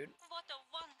fortune, dude. What a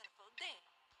wonderful day.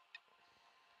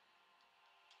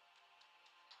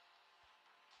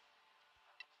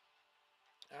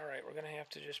 Alright, we're going to have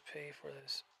to just pay for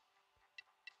this.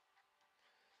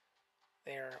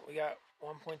 There, we got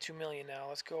 1.2 million now.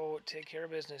 Let's go take care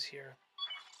of business here.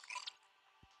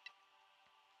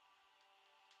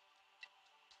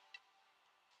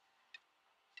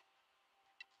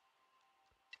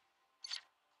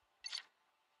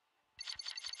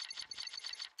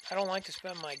 I don't like to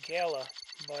spend my Gala,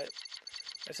 but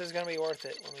this is going to be worth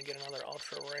it when we get another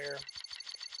ultra rare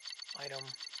item.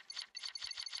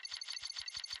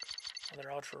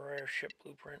 Another ultra rare ship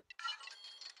blueprint.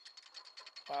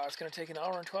 Wow, it's going to take an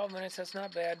hour and 12 minutes. That's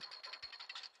not bad.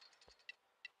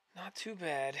 Not too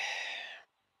bad.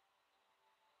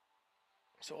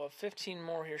 So we'll have 15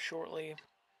 more here shortly.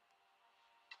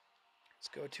 Let's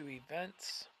go to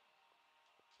events.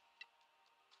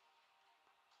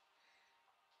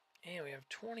 And we have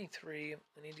 23.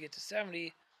 We need to get to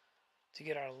 70 to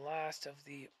get our last of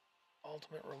the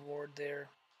ultimate reward there.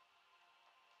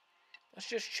 Let's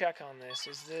just check on this.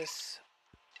 Is this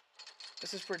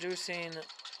is producing...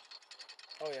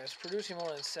 Oh yeah, it's producing more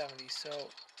than 70. So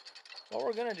what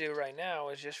we're going to do right now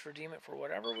is just redeem it for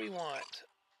whatever we want.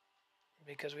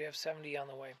 Because we have 70 on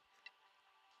the way.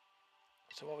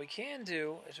 So what we can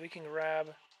do is we can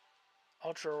grab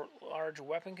ultra large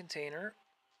weapon container.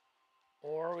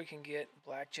 Or we can get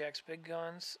Blackjack's big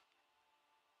guns.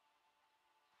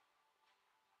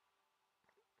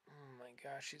 Oh my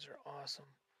gosh, these are awesome.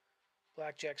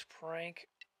 Blackjack's prank.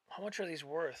 How much are these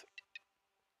worth?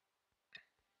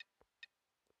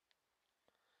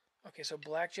 Okay, so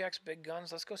Blackjack's big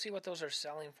guns. Let's go see what those are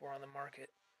selling for on the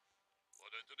market.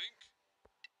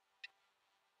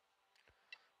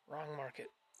 Wrong market.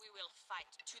 We will fight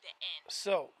to the end.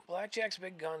 So, Blackjack's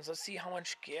big guns. Let's see how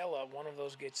much Gala one of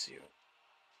those gets you.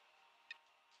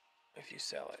 If you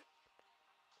sell it.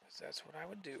 Because that's what I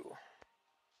would do.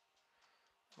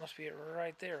 Must be it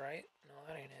right there, right? No,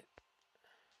 that ain't it.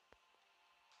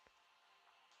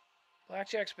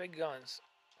 Blackjack's big guns.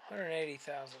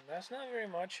 180,000. That's not very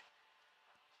much.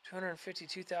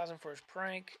 252,000 for his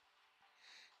prank.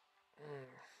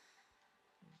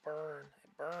 Burn.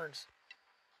 It burns.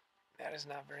 That is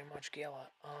not very much, Gala.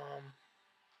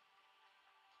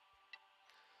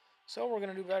 So we're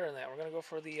going to do better than that. We're going to go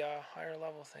for the higher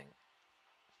level thing.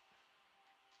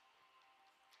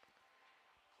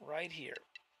 Right here.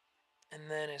 And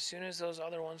then as soon as those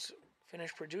other ones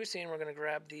finish producing, we're going to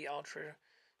grab the Ultra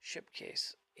ship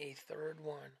case. A third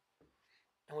one.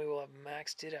 And we will have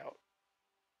maxed it out.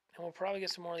 And we'll probably get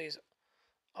some more of these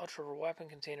Ultra weapon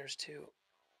containers too.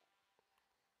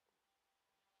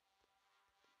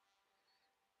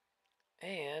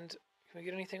 And can we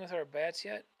get anything with our bats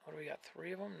yet? What do we got?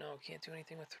 3 of them? No, can't do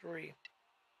anything with 3.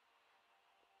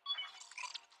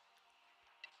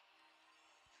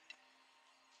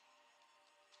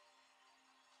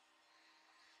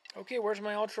 Okay, where's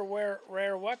my ultra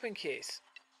rare weapon case?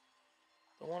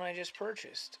 The one I just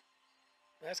purchased.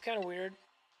 That's kind of weird.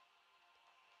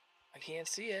 I can't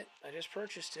see it. I just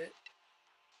purchased it.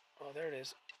 Oh, there it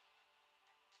is.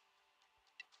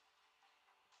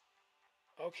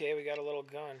 Okay, we got a little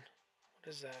gun.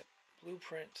 What is that?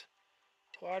 Blueprint.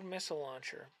 Quad missile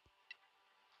launcher.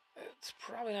 It's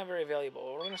probably not very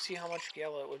valuable. We're going to see how much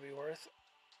Gala it would be worth.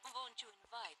 Won't you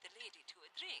invite the lady to a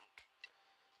drink?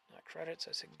 Not credits,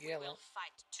 I said Gala. We'll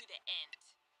fight to the end.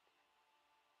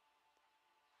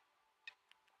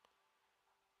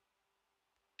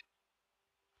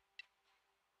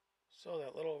 So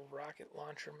that little rocket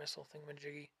launcher missile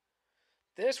thingamajiggy.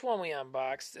 This one we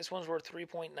unboxed. This one's worth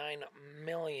 3.9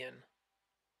 million.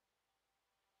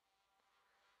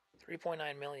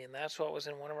 3.9 million. That's what was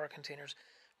in one of our containers.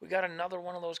 We got another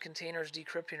one of those containers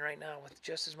decrypting right now with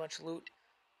just as much loot.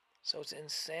 So it's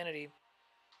insanity.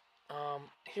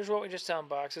 Here's what we just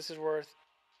unboxed. This is worth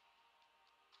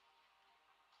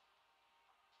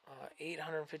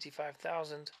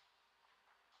 855,000.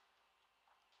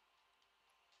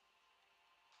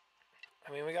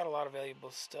 I mean, we got a lot of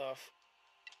valuable stuff.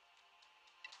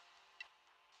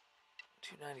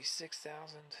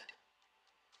 296,000.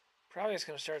 Probably just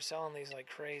gonna start selling these like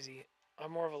crazy.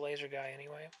 I'm more of a laser guy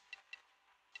anyway.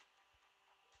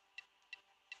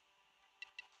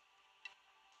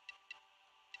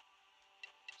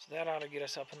 So that ought to get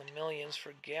us up in the millions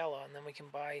for Gala, and then we can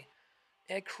buy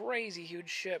a crazy huge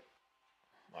ship.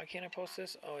 Why can't I post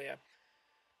this? Oh yeah.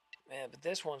 Man, but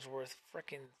this one's worth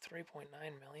frickin' 3.9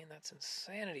 million. That's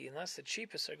insanity, and that's the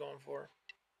cheapest they're going for.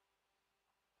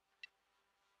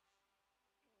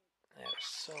 That is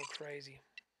so crazy.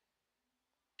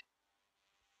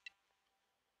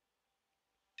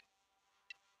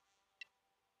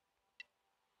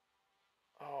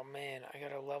 Oh man, I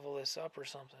gotta level this up or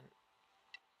something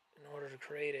in order to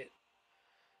create it.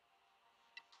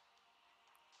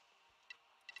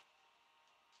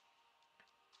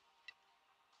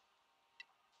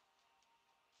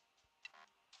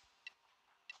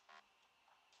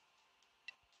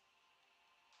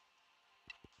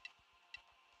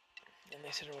 And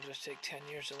they said it will just take 10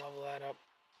 years to level that up.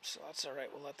 So that's alright,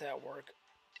 we'll let that work.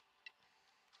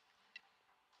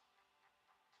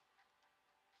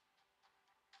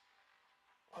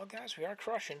 Well guys, we are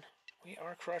crushing. We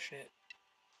are crushing it.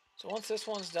 So once this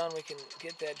one's done, we can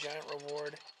get that giant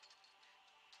reward.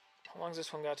 How long's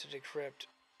this one got to decrypt?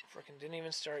 Frickin' didn't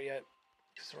even start yet,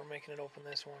 because we're making it open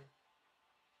this one.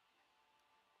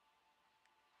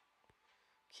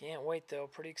 Can't wait though,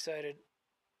 pretty excited.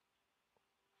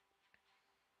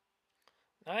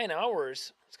 9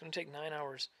 hours? It's gonna take 9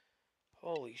 hours.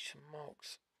 Holy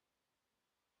smokes.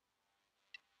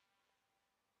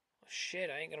 Well,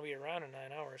 shit, I ain't gonna be around in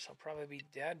 9 hours. I'll probably be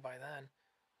dead by then.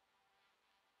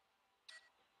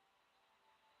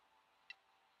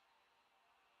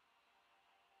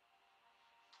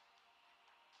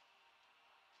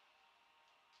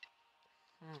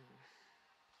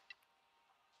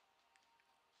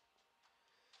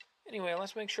 Anyway,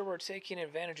 let's make sure we're taking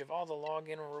advantage of all the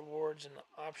login rewards and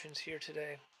options here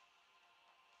today.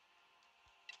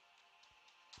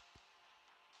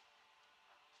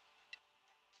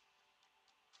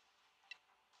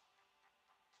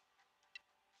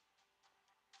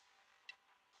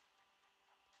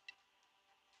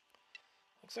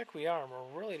 Looks like we are, and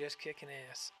we're really just kicking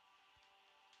ass.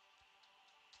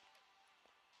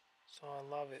 So I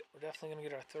love it. We're definitely going to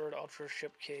get our third Ultra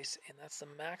ship case, and that's the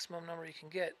maximum number you can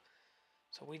get.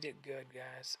 So we did good,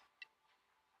 guys.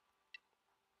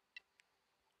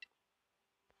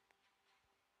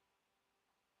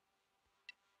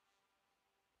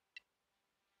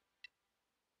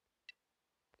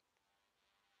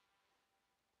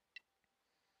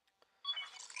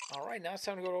 Alright, now it's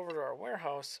time to go over to our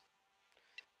warehouse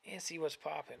and see what's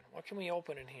popping. What can we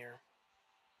open in here?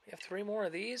 We have 3 more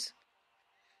of these?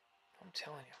 I'm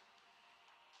telling you.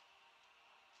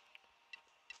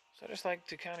 So I just like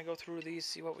to kind of go through these,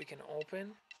 see what we can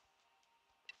open.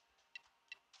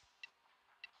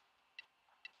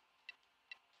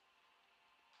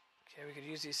 Okay, we could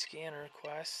use these scanner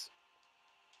quests.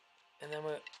 And then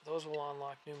those will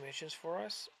unlock new missions for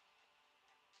us.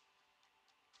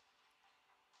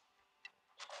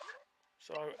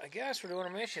 So I guess we're doing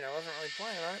a mission. I wasn't really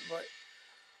planning on it, but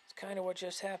it's kind of what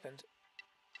just happened.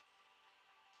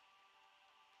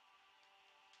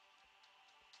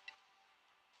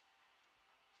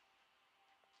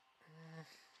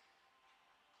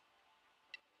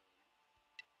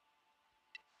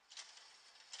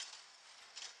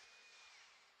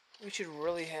 We should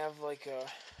really have like a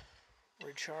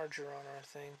recharger on our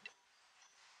thing.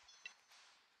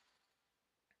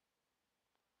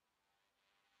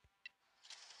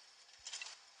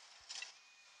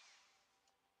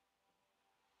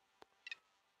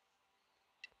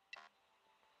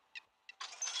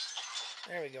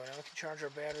 There we go. Now we can charge our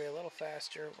battery a little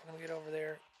faster. We're going to get over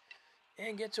there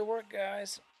and get to work,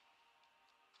 guys.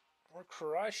 We're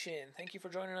crushing. Thank you for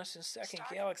joining us in Second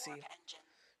Galaxy.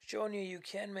 Showing you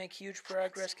can make huge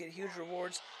progress, get huge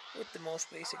rewards with the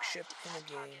most basic ship in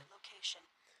the game.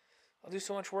 I'll do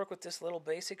so much work with this little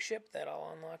basic ship that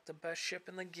I'll unlock the best ship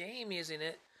in the game using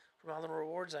it from all the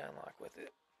rewards I unlock with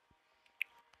it.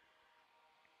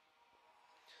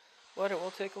 But it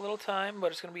will take a little time,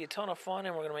 but it's going to be a ton of fun,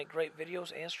 and we're going to make great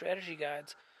videos and strategy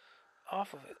guides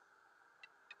off of it.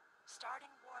 Starting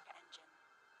warp engine.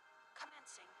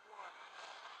 Commencing warp.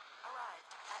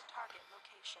 Arrived at target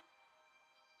location.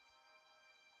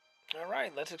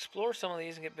 Alright, let's explore some of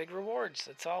these and get big rewards.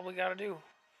 That's all we got to do.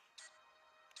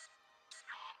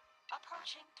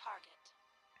 Approaching target.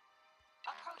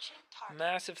 Approaching target.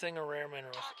 Massive thing of rare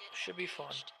minerals. Should be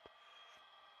fun.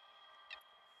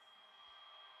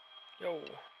 Yo.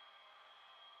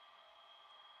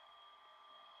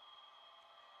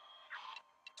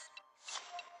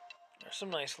 There's some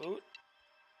nice loot.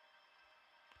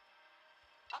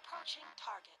 Approaching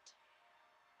target.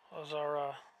 Those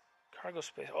are cargo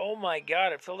space. Oh my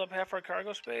god, it filled up half our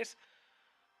cargo space?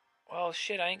 Well,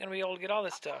 shit, I ain't gonna be able to get all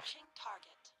this stuff.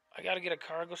 I gotta get a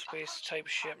cargo space type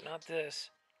ship, not this.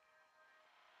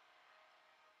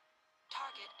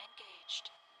 Target engaged.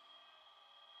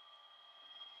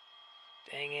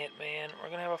 Dang it, man. We're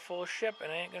gonna have a full ship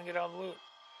and I ain't gonna get all the loot.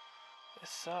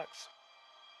 This sucks.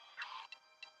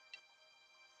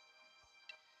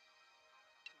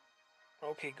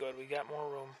 Okay, good. We got more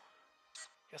room.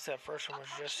 Guess that first one was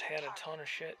just had a ton of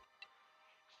shit.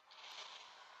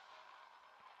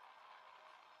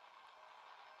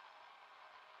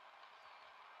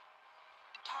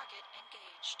 Target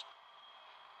engaged.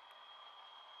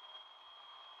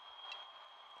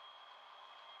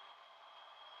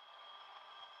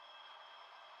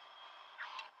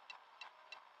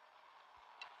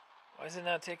 Why is it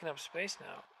not taking up space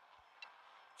now?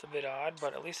 It's a bit odd,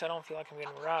 but at least I don't feel like I'm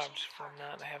getting robbed from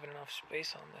not having enough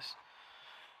space on this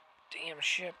damn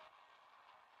ship.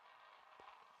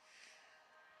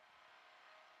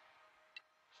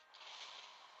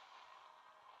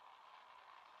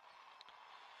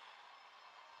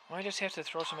 Might just have to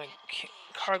throw some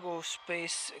cargo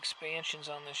space expansions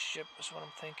on this ship, is what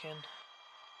I'm thinking.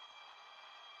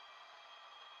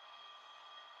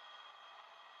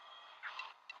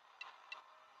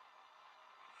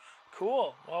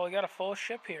 Cool. Well, we got a full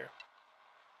ship here.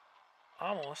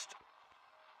 Almost.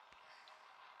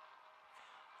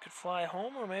 Could fly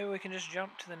home, or maybe we can just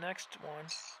jump to the next one.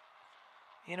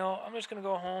 You know, I'm just going to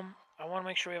go home. I want to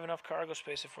make sure we have enough cargo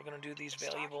space if we're going to do these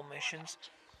valuable missions.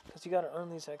 Because you got to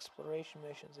earn these exploration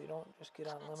missions. You don't just get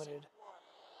unlimited.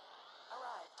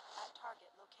 Arrived at target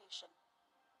location.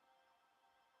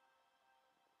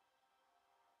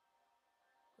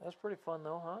 That's pretty fun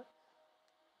though, huh?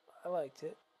 I liked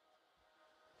it.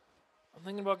 I'm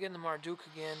thinking about getting the Marduk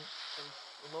again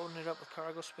and loading it up with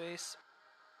cargo space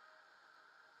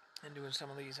and doing some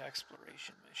of these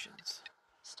exploration missions.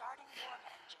 Starting warp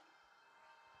engine.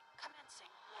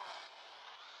 Commencing warp.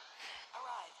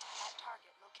 Arrived at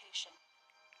target location.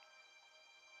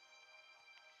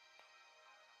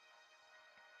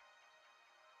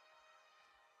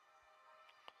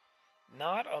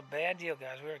 Not a bad deal,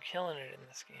 guys. We are killing it in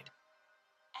this game.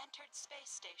 Entered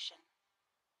space station.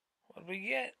 What do we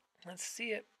get? Let's see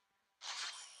it.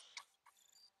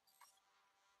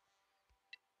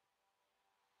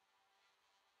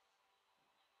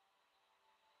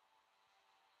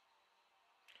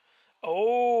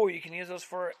 Oh, you can use those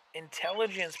for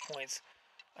intelligence points.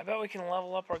 I bet we can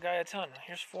level up our guy a ton.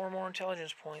 Here's 4 more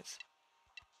intelligence points.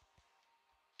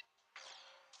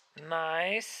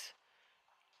 Nice.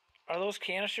 Are those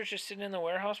canisters just sitting in the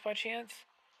warehouse by chance?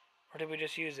 Or did we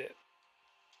just use it?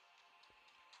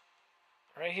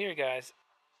 Right here, guys.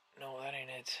 No, that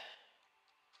ain't it.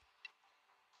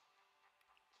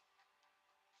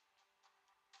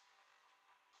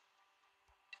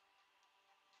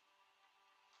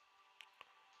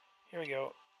 Here we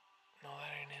go. No,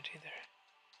 that ain't it either.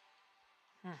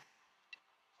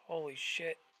 Holy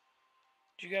shit.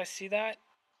 Did you guys see that?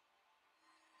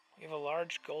 We have a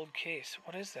large gold case.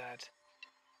 What is that?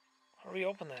 How do we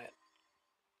open that?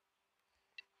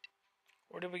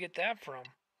 Where did we get that from?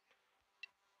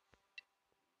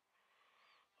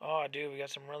 Oh, dude, we got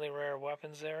some really rare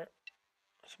weapons there.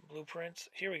 Some blueprints.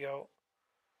 Here we go.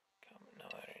 No,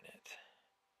 that ain't it.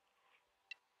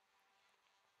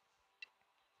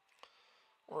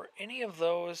 Were any of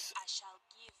those... I shall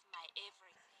give my everything.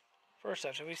 First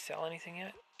off, did we sell anything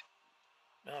yet?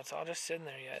 No, it's all just sitting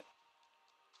there yet.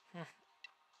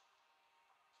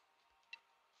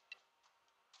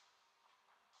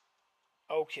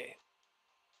 Okay.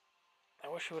 I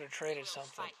wish we would have traded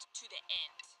something. Fight to the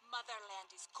end. Motherland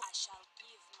is. I shall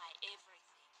give my everything.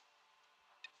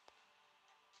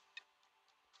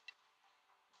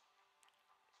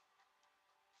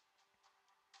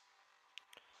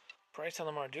 Price on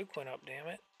the Marduk went up, damn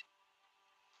it.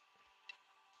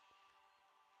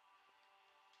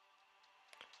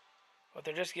 But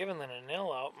they're just giving them a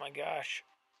nil out, my gosh.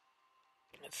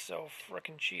 It's so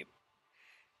frickin' cheap.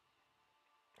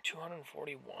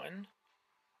 241?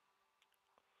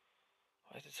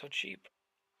 Why is it so cheap?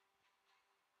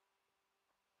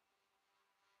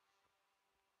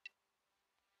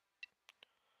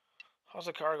 How's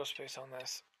the cargo space on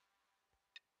this?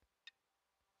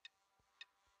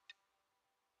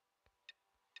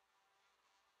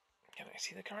 Can I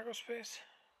see the cargo space?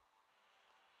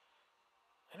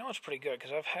 I know it's pretty good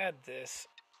because I've had this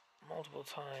multiple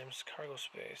times. Cargo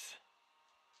space.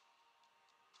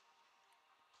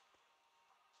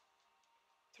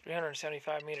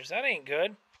 375 meters. That ain't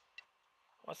good.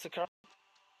 What's the car?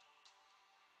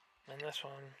 And this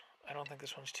one, I don't think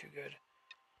this one's too good.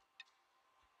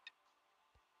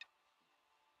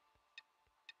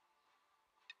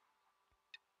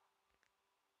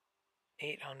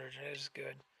 $800 is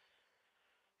good.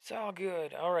 It's all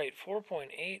good. All right,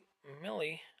 4.8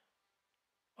 milli.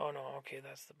 Oh no, okay,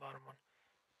 that's the bottom one.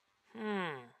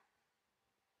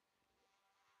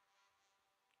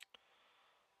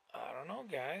 I don't know,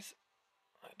 guys.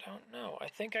 I don't know. I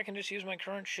think I can just use my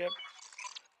current ship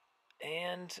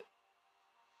and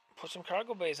put some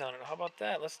cargo bays on it. How about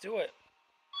that? Let's do it.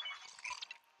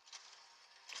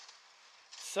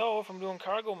 So, if I'm doing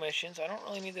cargo missions, I don't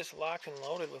really need this locked and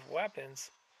loaded with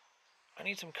weapons. I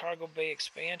need some cargo bay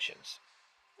expansions.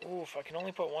 Ooh, if I can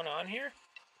only put one on here?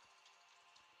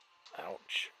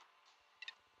 Ouch.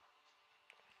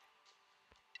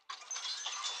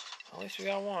 At least we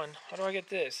got one. How do I get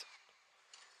this?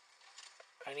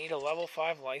 I need a level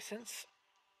 5 license.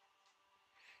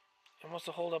 And what's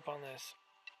the hold up on this?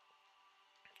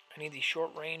 I need the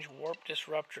short range warp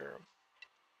disruptor.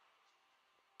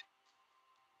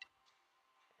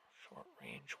 Short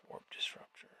range warp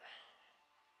disruptor.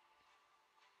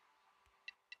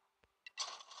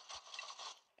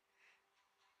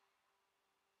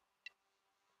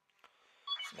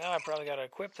 So now I probably got to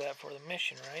equip that for the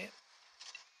mission, right?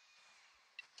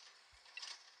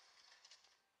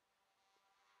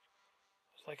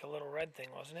 It's like a little red thing,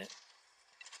 wasn't it?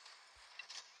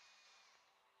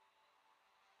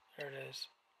 There it is.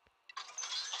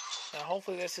 Now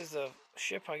hopefully this is the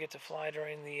ship I get to fly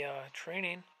during the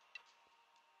training.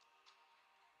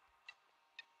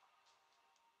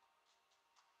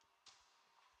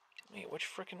 Wait, which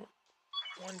frickin'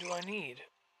 one do I need?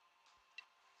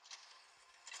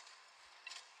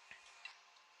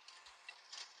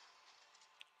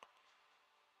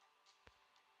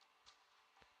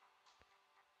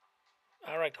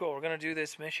 Alright, cool. We're going to do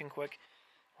this mission quick.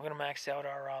 We're going to max out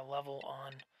our level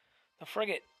on the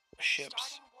frigate ships.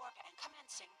 Starting warp and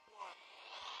commencing warp.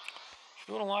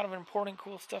 Doing a lot of important,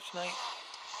 cool stuff tonight.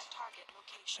 At target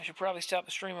location. I should probably stop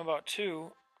the stream about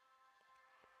 2.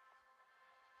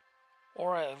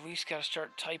 Or I at least got to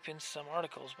start typing some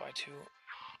articles by 2.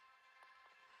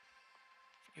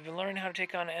 You've been learning how to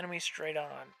take on enemies straight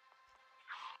on.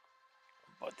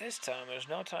 But this time, there's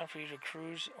no time for you to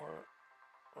cruise or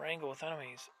wrangle with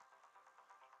enemies.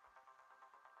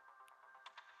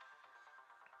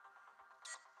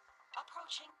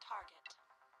 Approaching target.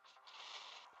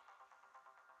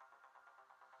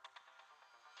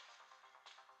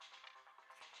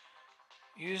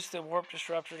 Use the warp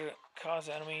disruptor to cause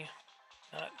enemy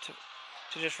not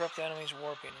to disrupt the enemy's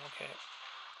warping. Okay.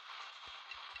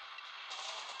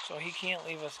 So he can't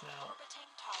leave us now.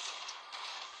 Orbiting target.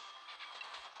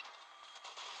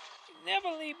 Never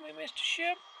leave me, Mr.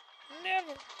 Ship. Never.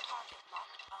 Target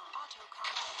locked on. Auto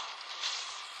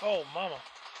combat. Oh, mama.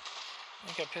 I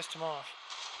think I pissed him off.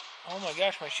 Oh my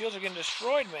gosh, my shields are getting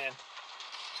destroyed, man.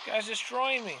 This guy's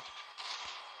destroying me.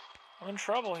 I'm in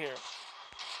trouble here.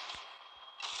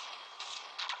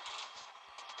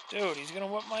 Dude, he's gonna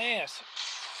whip my ass.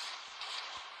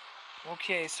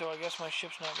 Okay, so I guess my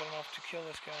ship's not good enough to kill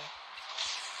this guy.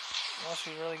 Unless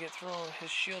we really get through his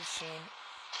shield soon.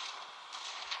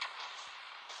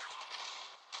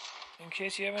 In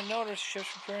case you haven't noticed, ship's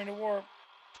preparing to warp.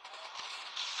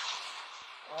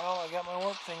 Well, I got my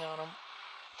warp thing on him.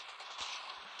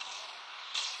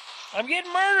 I'm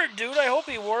getting murdered, dude. I hope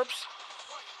he warps.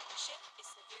 Ship is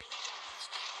severely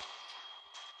damaged.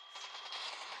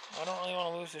 I don't really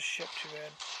want to lose this ship too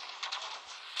bad.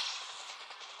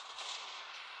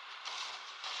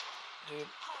 Dude.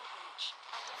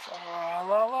 La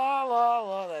la la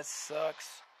la. That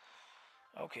sucks.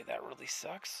 Okay, that really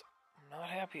sucks. I'm not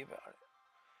happy about it.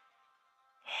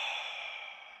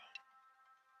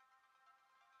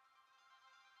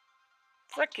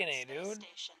 Frickin' A, dude.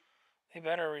 They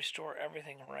better restore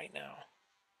everything right now.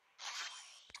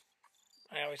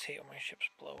 I always hate when my ships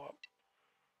blow up.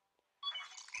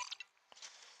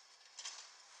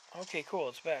 Okay, cool,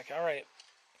 it's back. Alright.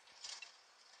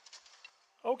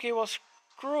 Okay, well,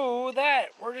 screw that.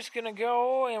 We're just gonna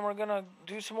go and we're gonna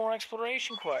do some more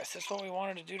exploration quests. That's what we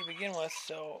wanted to do to begin with,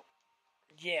 so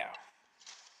yeah.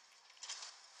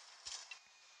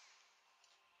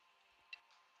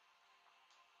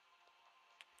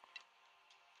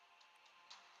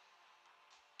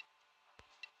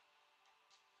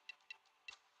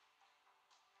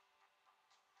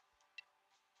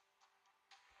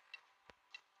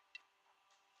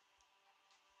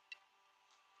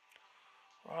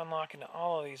 We're unlocking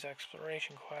all of these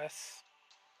exploration quests.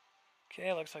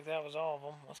 Okay, looks like that was all of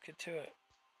them. Let's get to it.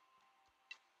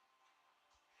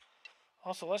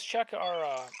 Also, let's check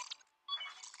our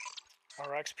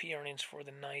XP earnings for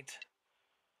the night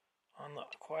on the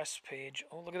quest page.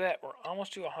 Oh, look at that. We're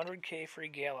almost to 100k free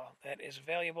Gala. That is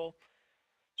valuable.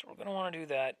 So we're going to want to do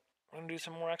that. We're going to do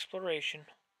some more exploration.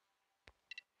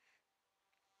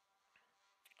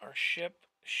 Our ship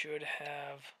should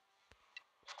have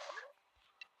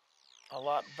a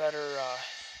lot better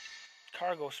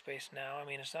cargo space now. I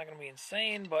mean, it's not going to be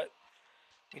insane, but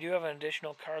we do have an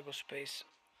additional cargo space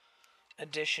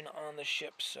addition on the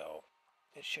ship, so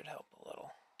it should help a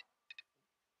little.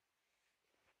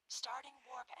 Starting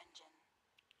warp engine.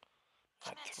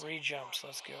 At 3 jumps,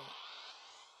 let's go.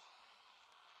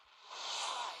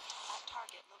 Arrived at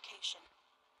target location.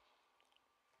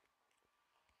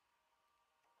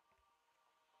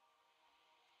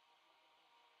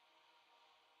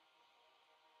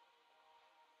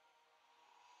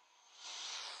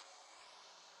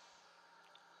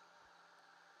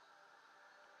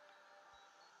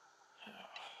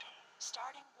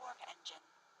 Starting warp engine.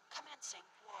 Commencing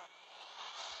warp.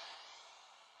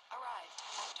 Arrived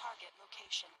at target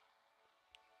location.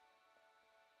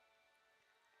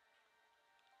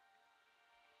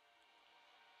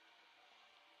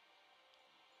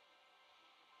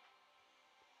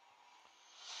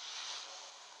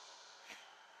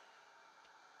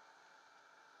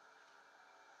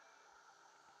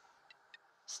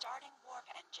 Starting warp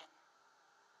engine.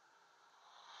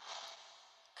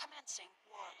 Commencing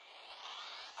warp.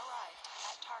 Arrived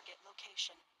at target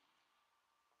location.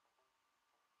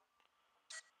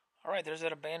 Alright, there's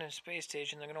that abandoned space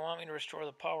station. They're going to want me to restore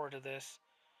the power to this.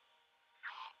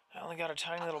 I only got a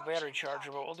tiny little battery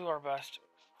charger, but we'll do our best.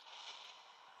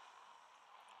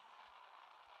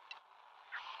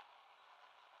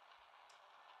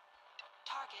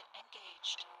 Target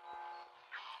engaged.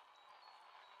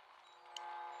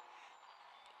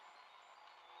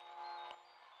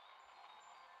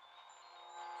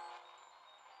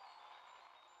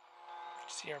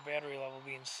 See our battery level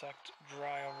being sucked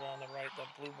dry over on the right, the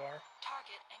blue bar.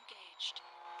 Target engaged.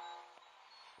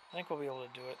 I think we'll be able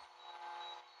to do it.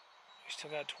 We still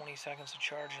got 20 seconds of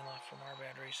charging left from our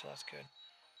battery, so that's good.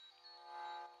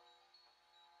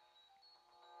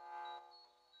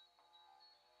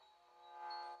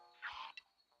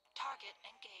 Target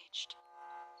engaged.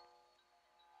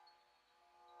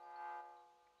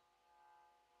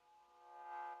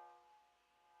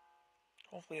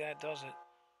 Hopefully that does it.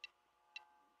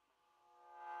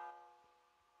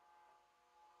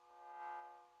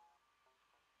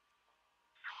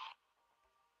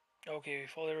 Okay, we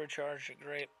fully recharged it.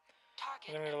 Great.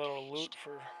 We're gonna get a little loot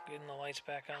for getting the lights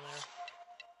back on there.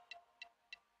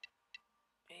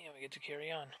 And we get to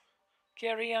carry on.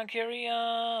 Carry on, carry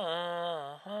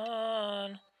on.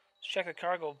 Let's check the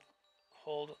cargo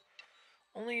hold.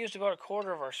 Only used about a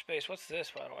quarter of our space. What's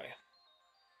this, by the way?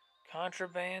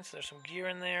 Contraband. So there's some gear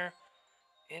in there.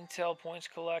 Intel points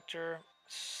collector.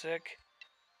 Sick.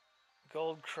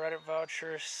 Gold credit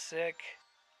voucher. Sick.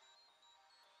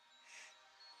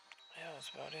 Yeah, that's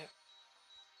about it.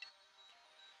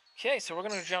 Okay, so we're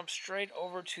going to jump straight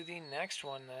over to the next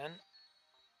one then.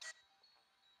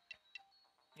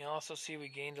 You'll also see we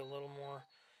gained a little more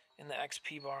in the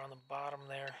XP bar on the bottom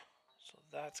there. So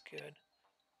that's good.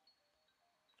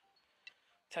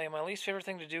 Tell you, my least favorite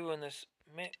thing to do in this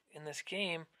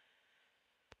game.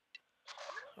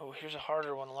 Oh, here's a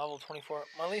harder one, level 24.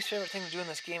 My least favorite thing to do in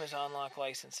this game is unlock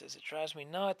licenses. It drives me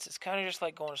nuts. It's kind of just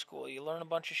like going to school. You learn a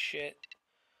bunch of shit.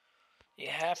 You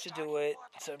have to do it.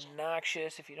 It's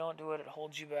obnoxious. If you don't do it, it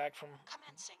holds you back from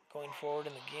going forward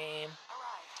in the game.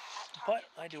 But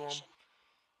I do them.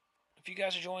 If you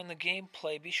guys are enjoying the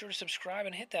gameplay, be sure to subscribe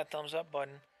and hit that thumbs up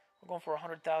button. We're going for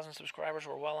 100,000 subscribers.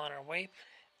 We're well on our way.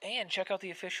 And check out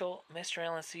the official Mr.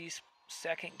 LNC's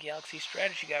second Galaxy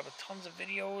strategy guide with tons of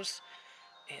videos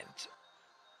and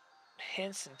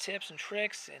hints and tips and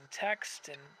tricks and text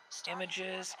and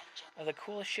images of the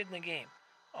coolest shit in the game.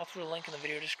 All through a link in the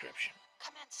video description.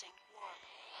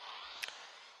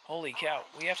 Holy cow,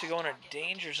 we have to go in a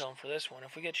danger zone for this one.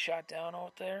 If we get shot down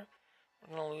out there,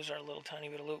 we're going to lose our little tiny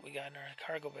bit of loot we got in our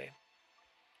cargo bay.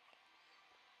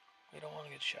 We don't want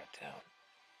to get shot down.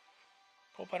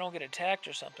 Hope I don't get attacked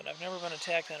or something. I've never been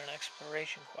attacked on an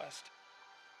exploration quest.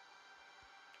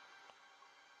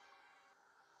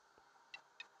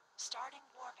 Starting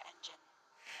warp engine.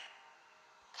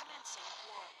 Commencing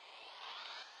warp.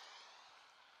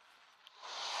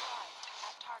 Arrived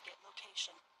at target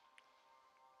location.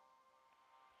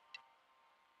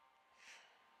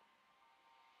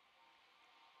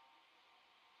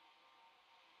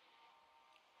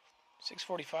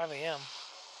 .45 a.m.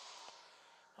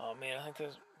 Oh man, I think the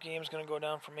game's gonna go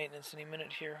down for maintenance any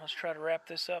minute here. Let's try to wrap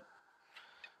this up.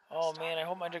 Oh man, I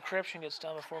hope my decryption gets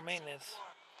done before maintenance.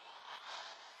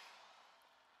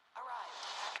 Arrived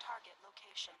at target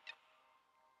location.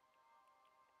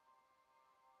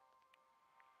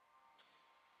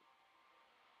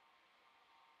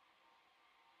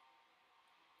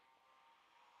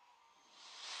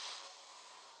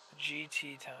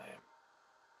 GT time.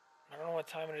 I don't know what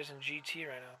time it is in GT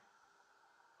right now.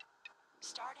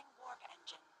 Starting warp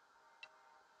engine.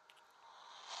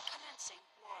 Commencing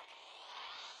warp.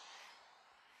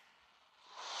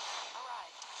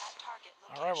 Arrived at target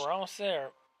location. Alright, we're almost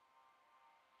there.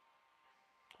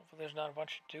 Hopefully there's not a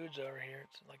bunch of dudes over here.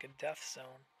 It's like a death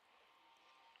zone.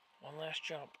 One last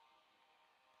jump.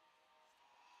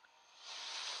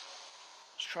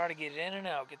 Let's try to get in and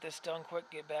out. Get this done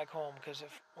quick, get back home. Because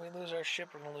if we lose our ship,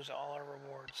 we're going to lose all our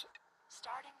rewards.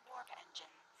 Starting warp engine.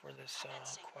 For this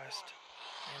quest.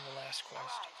 And the last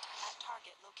quest. Arrived at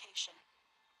target location.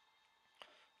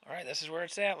 Alright, this is where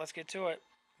it's at. Let's get to it.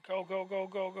 Go, go, go,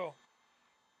 go, go.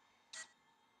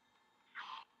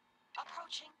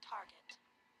 Approaching target.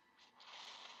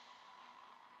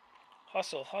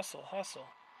 Hustle, hustle, hustle.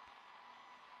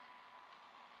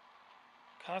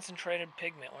 Concentrated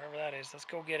pigment, whatever that is. Let's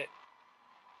go get it.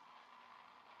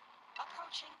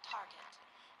 Approaching target.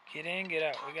 Get in, get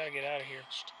out. We gotta get out of here.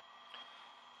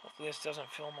 Hopefully this doesn't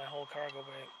fill my whole cargo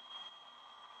bay.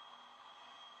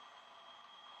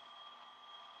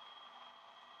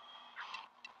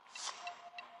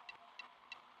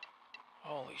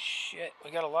 Holy shit. We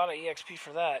got a lot of EXP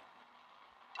for that.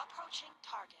 Approaching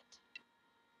target.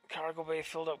 Cargo bay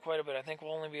filled up quite a bit. I think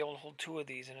we'll only be able to hold 2 of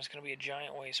these, and it's going to be a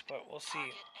giant waste, but we'll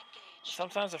see.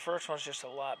 Sometimes the first one's just a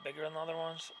lot bigger than the other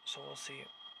ones, so we'll see.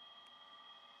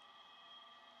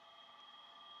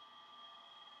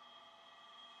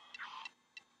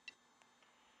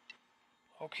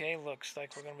 Okay, looks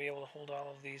like we're going to be able to hold all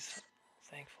of these,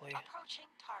 thankfully. Approaching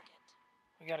target.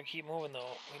 We got to keep moving,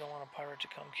 though. We don't want a pirate to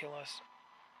come kill us.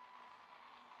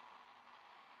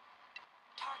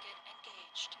 Target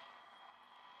engaged.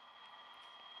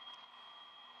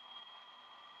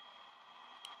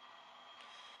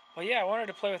 But yeah, I wanted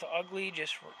to play with ugly,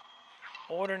 just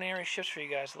ordinary ships for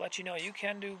you guys to let you know you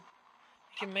can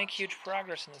make huge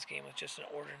progress in this game with just an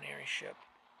ordinary ship.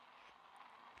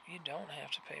 You don't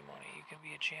have to pay money. You can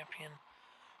be a champion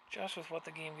just with what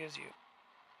the game gives you.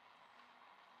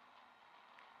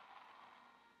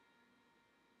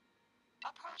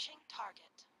 Approaching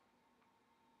target.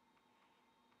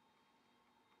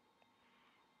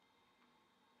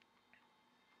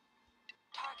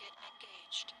 Target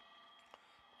engaged.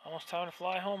 Almost time to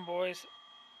fly home, boys.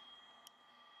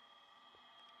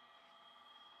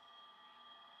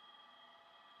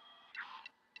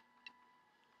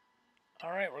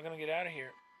 Alright, we're gonna get out of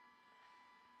here.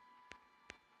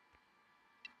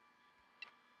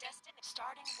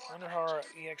 Starting I warp wonder how our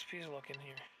engine. EXP's looking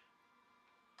here.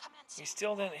 Commencing We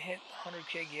still warp. didn't hit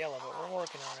 100k Gala, but we're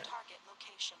working on it. Target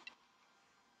location.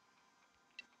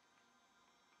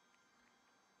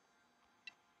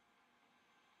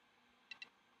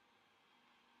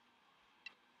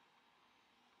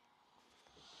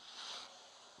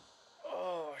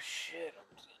 Oh shit,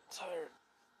 I'm getting tired.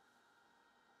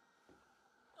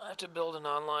 I have to build an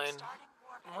online Starting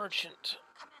warp merchant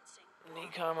Commencing an warp.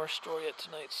 e-commerce store yet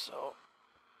tonight, so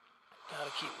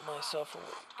gotta keep myself awake.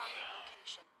 Target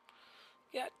location.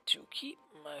 Got to keep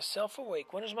myself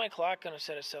awake. When is my clock gonna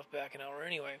set itself back an hour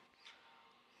anyway?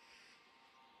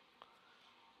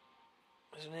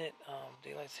 Isn't it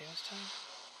daylight savings time?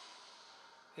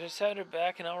 Did it set it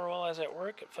back an hour while I was at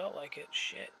work? It felt like it.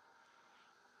 Shit.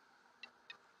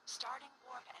 Starting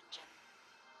warp engine.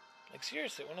 Like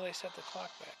seriously, when do they set the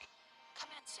clock back?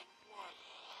 Commencing warp.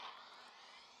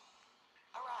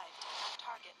 Arrived at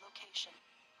target location.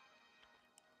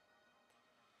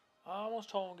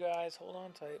 Almost home, guys. Hold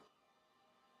on tight.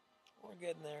 We're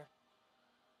getting there.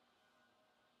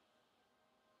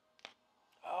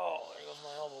 Oh, there goes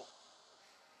my elbow.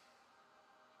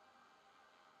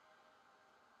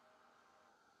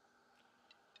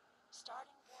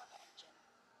 Starting warp engine.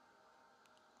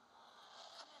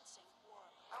 Commencing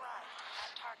warp. Arrived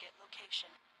at target location.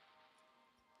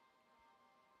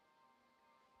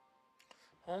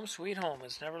 Home sweet home.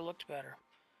 It's never looked better.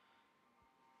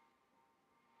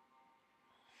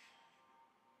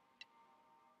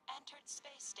 Entered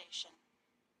space station.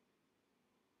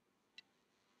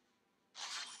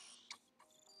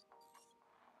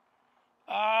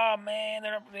 Ah, man,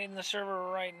 they're updating the server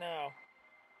right now.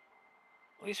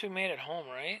 At least we made it home,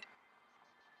 right?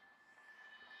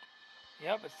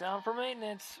 Yep, it's down for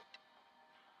maintenance.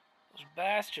 Those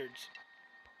bastards.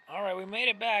 Alright, we made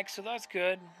it back, so that's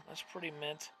good. That's pretty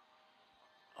mint.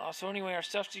 So anyway, our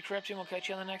stuff's decrypting. We'll catch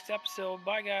you on the next episode.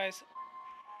 Bye, guys.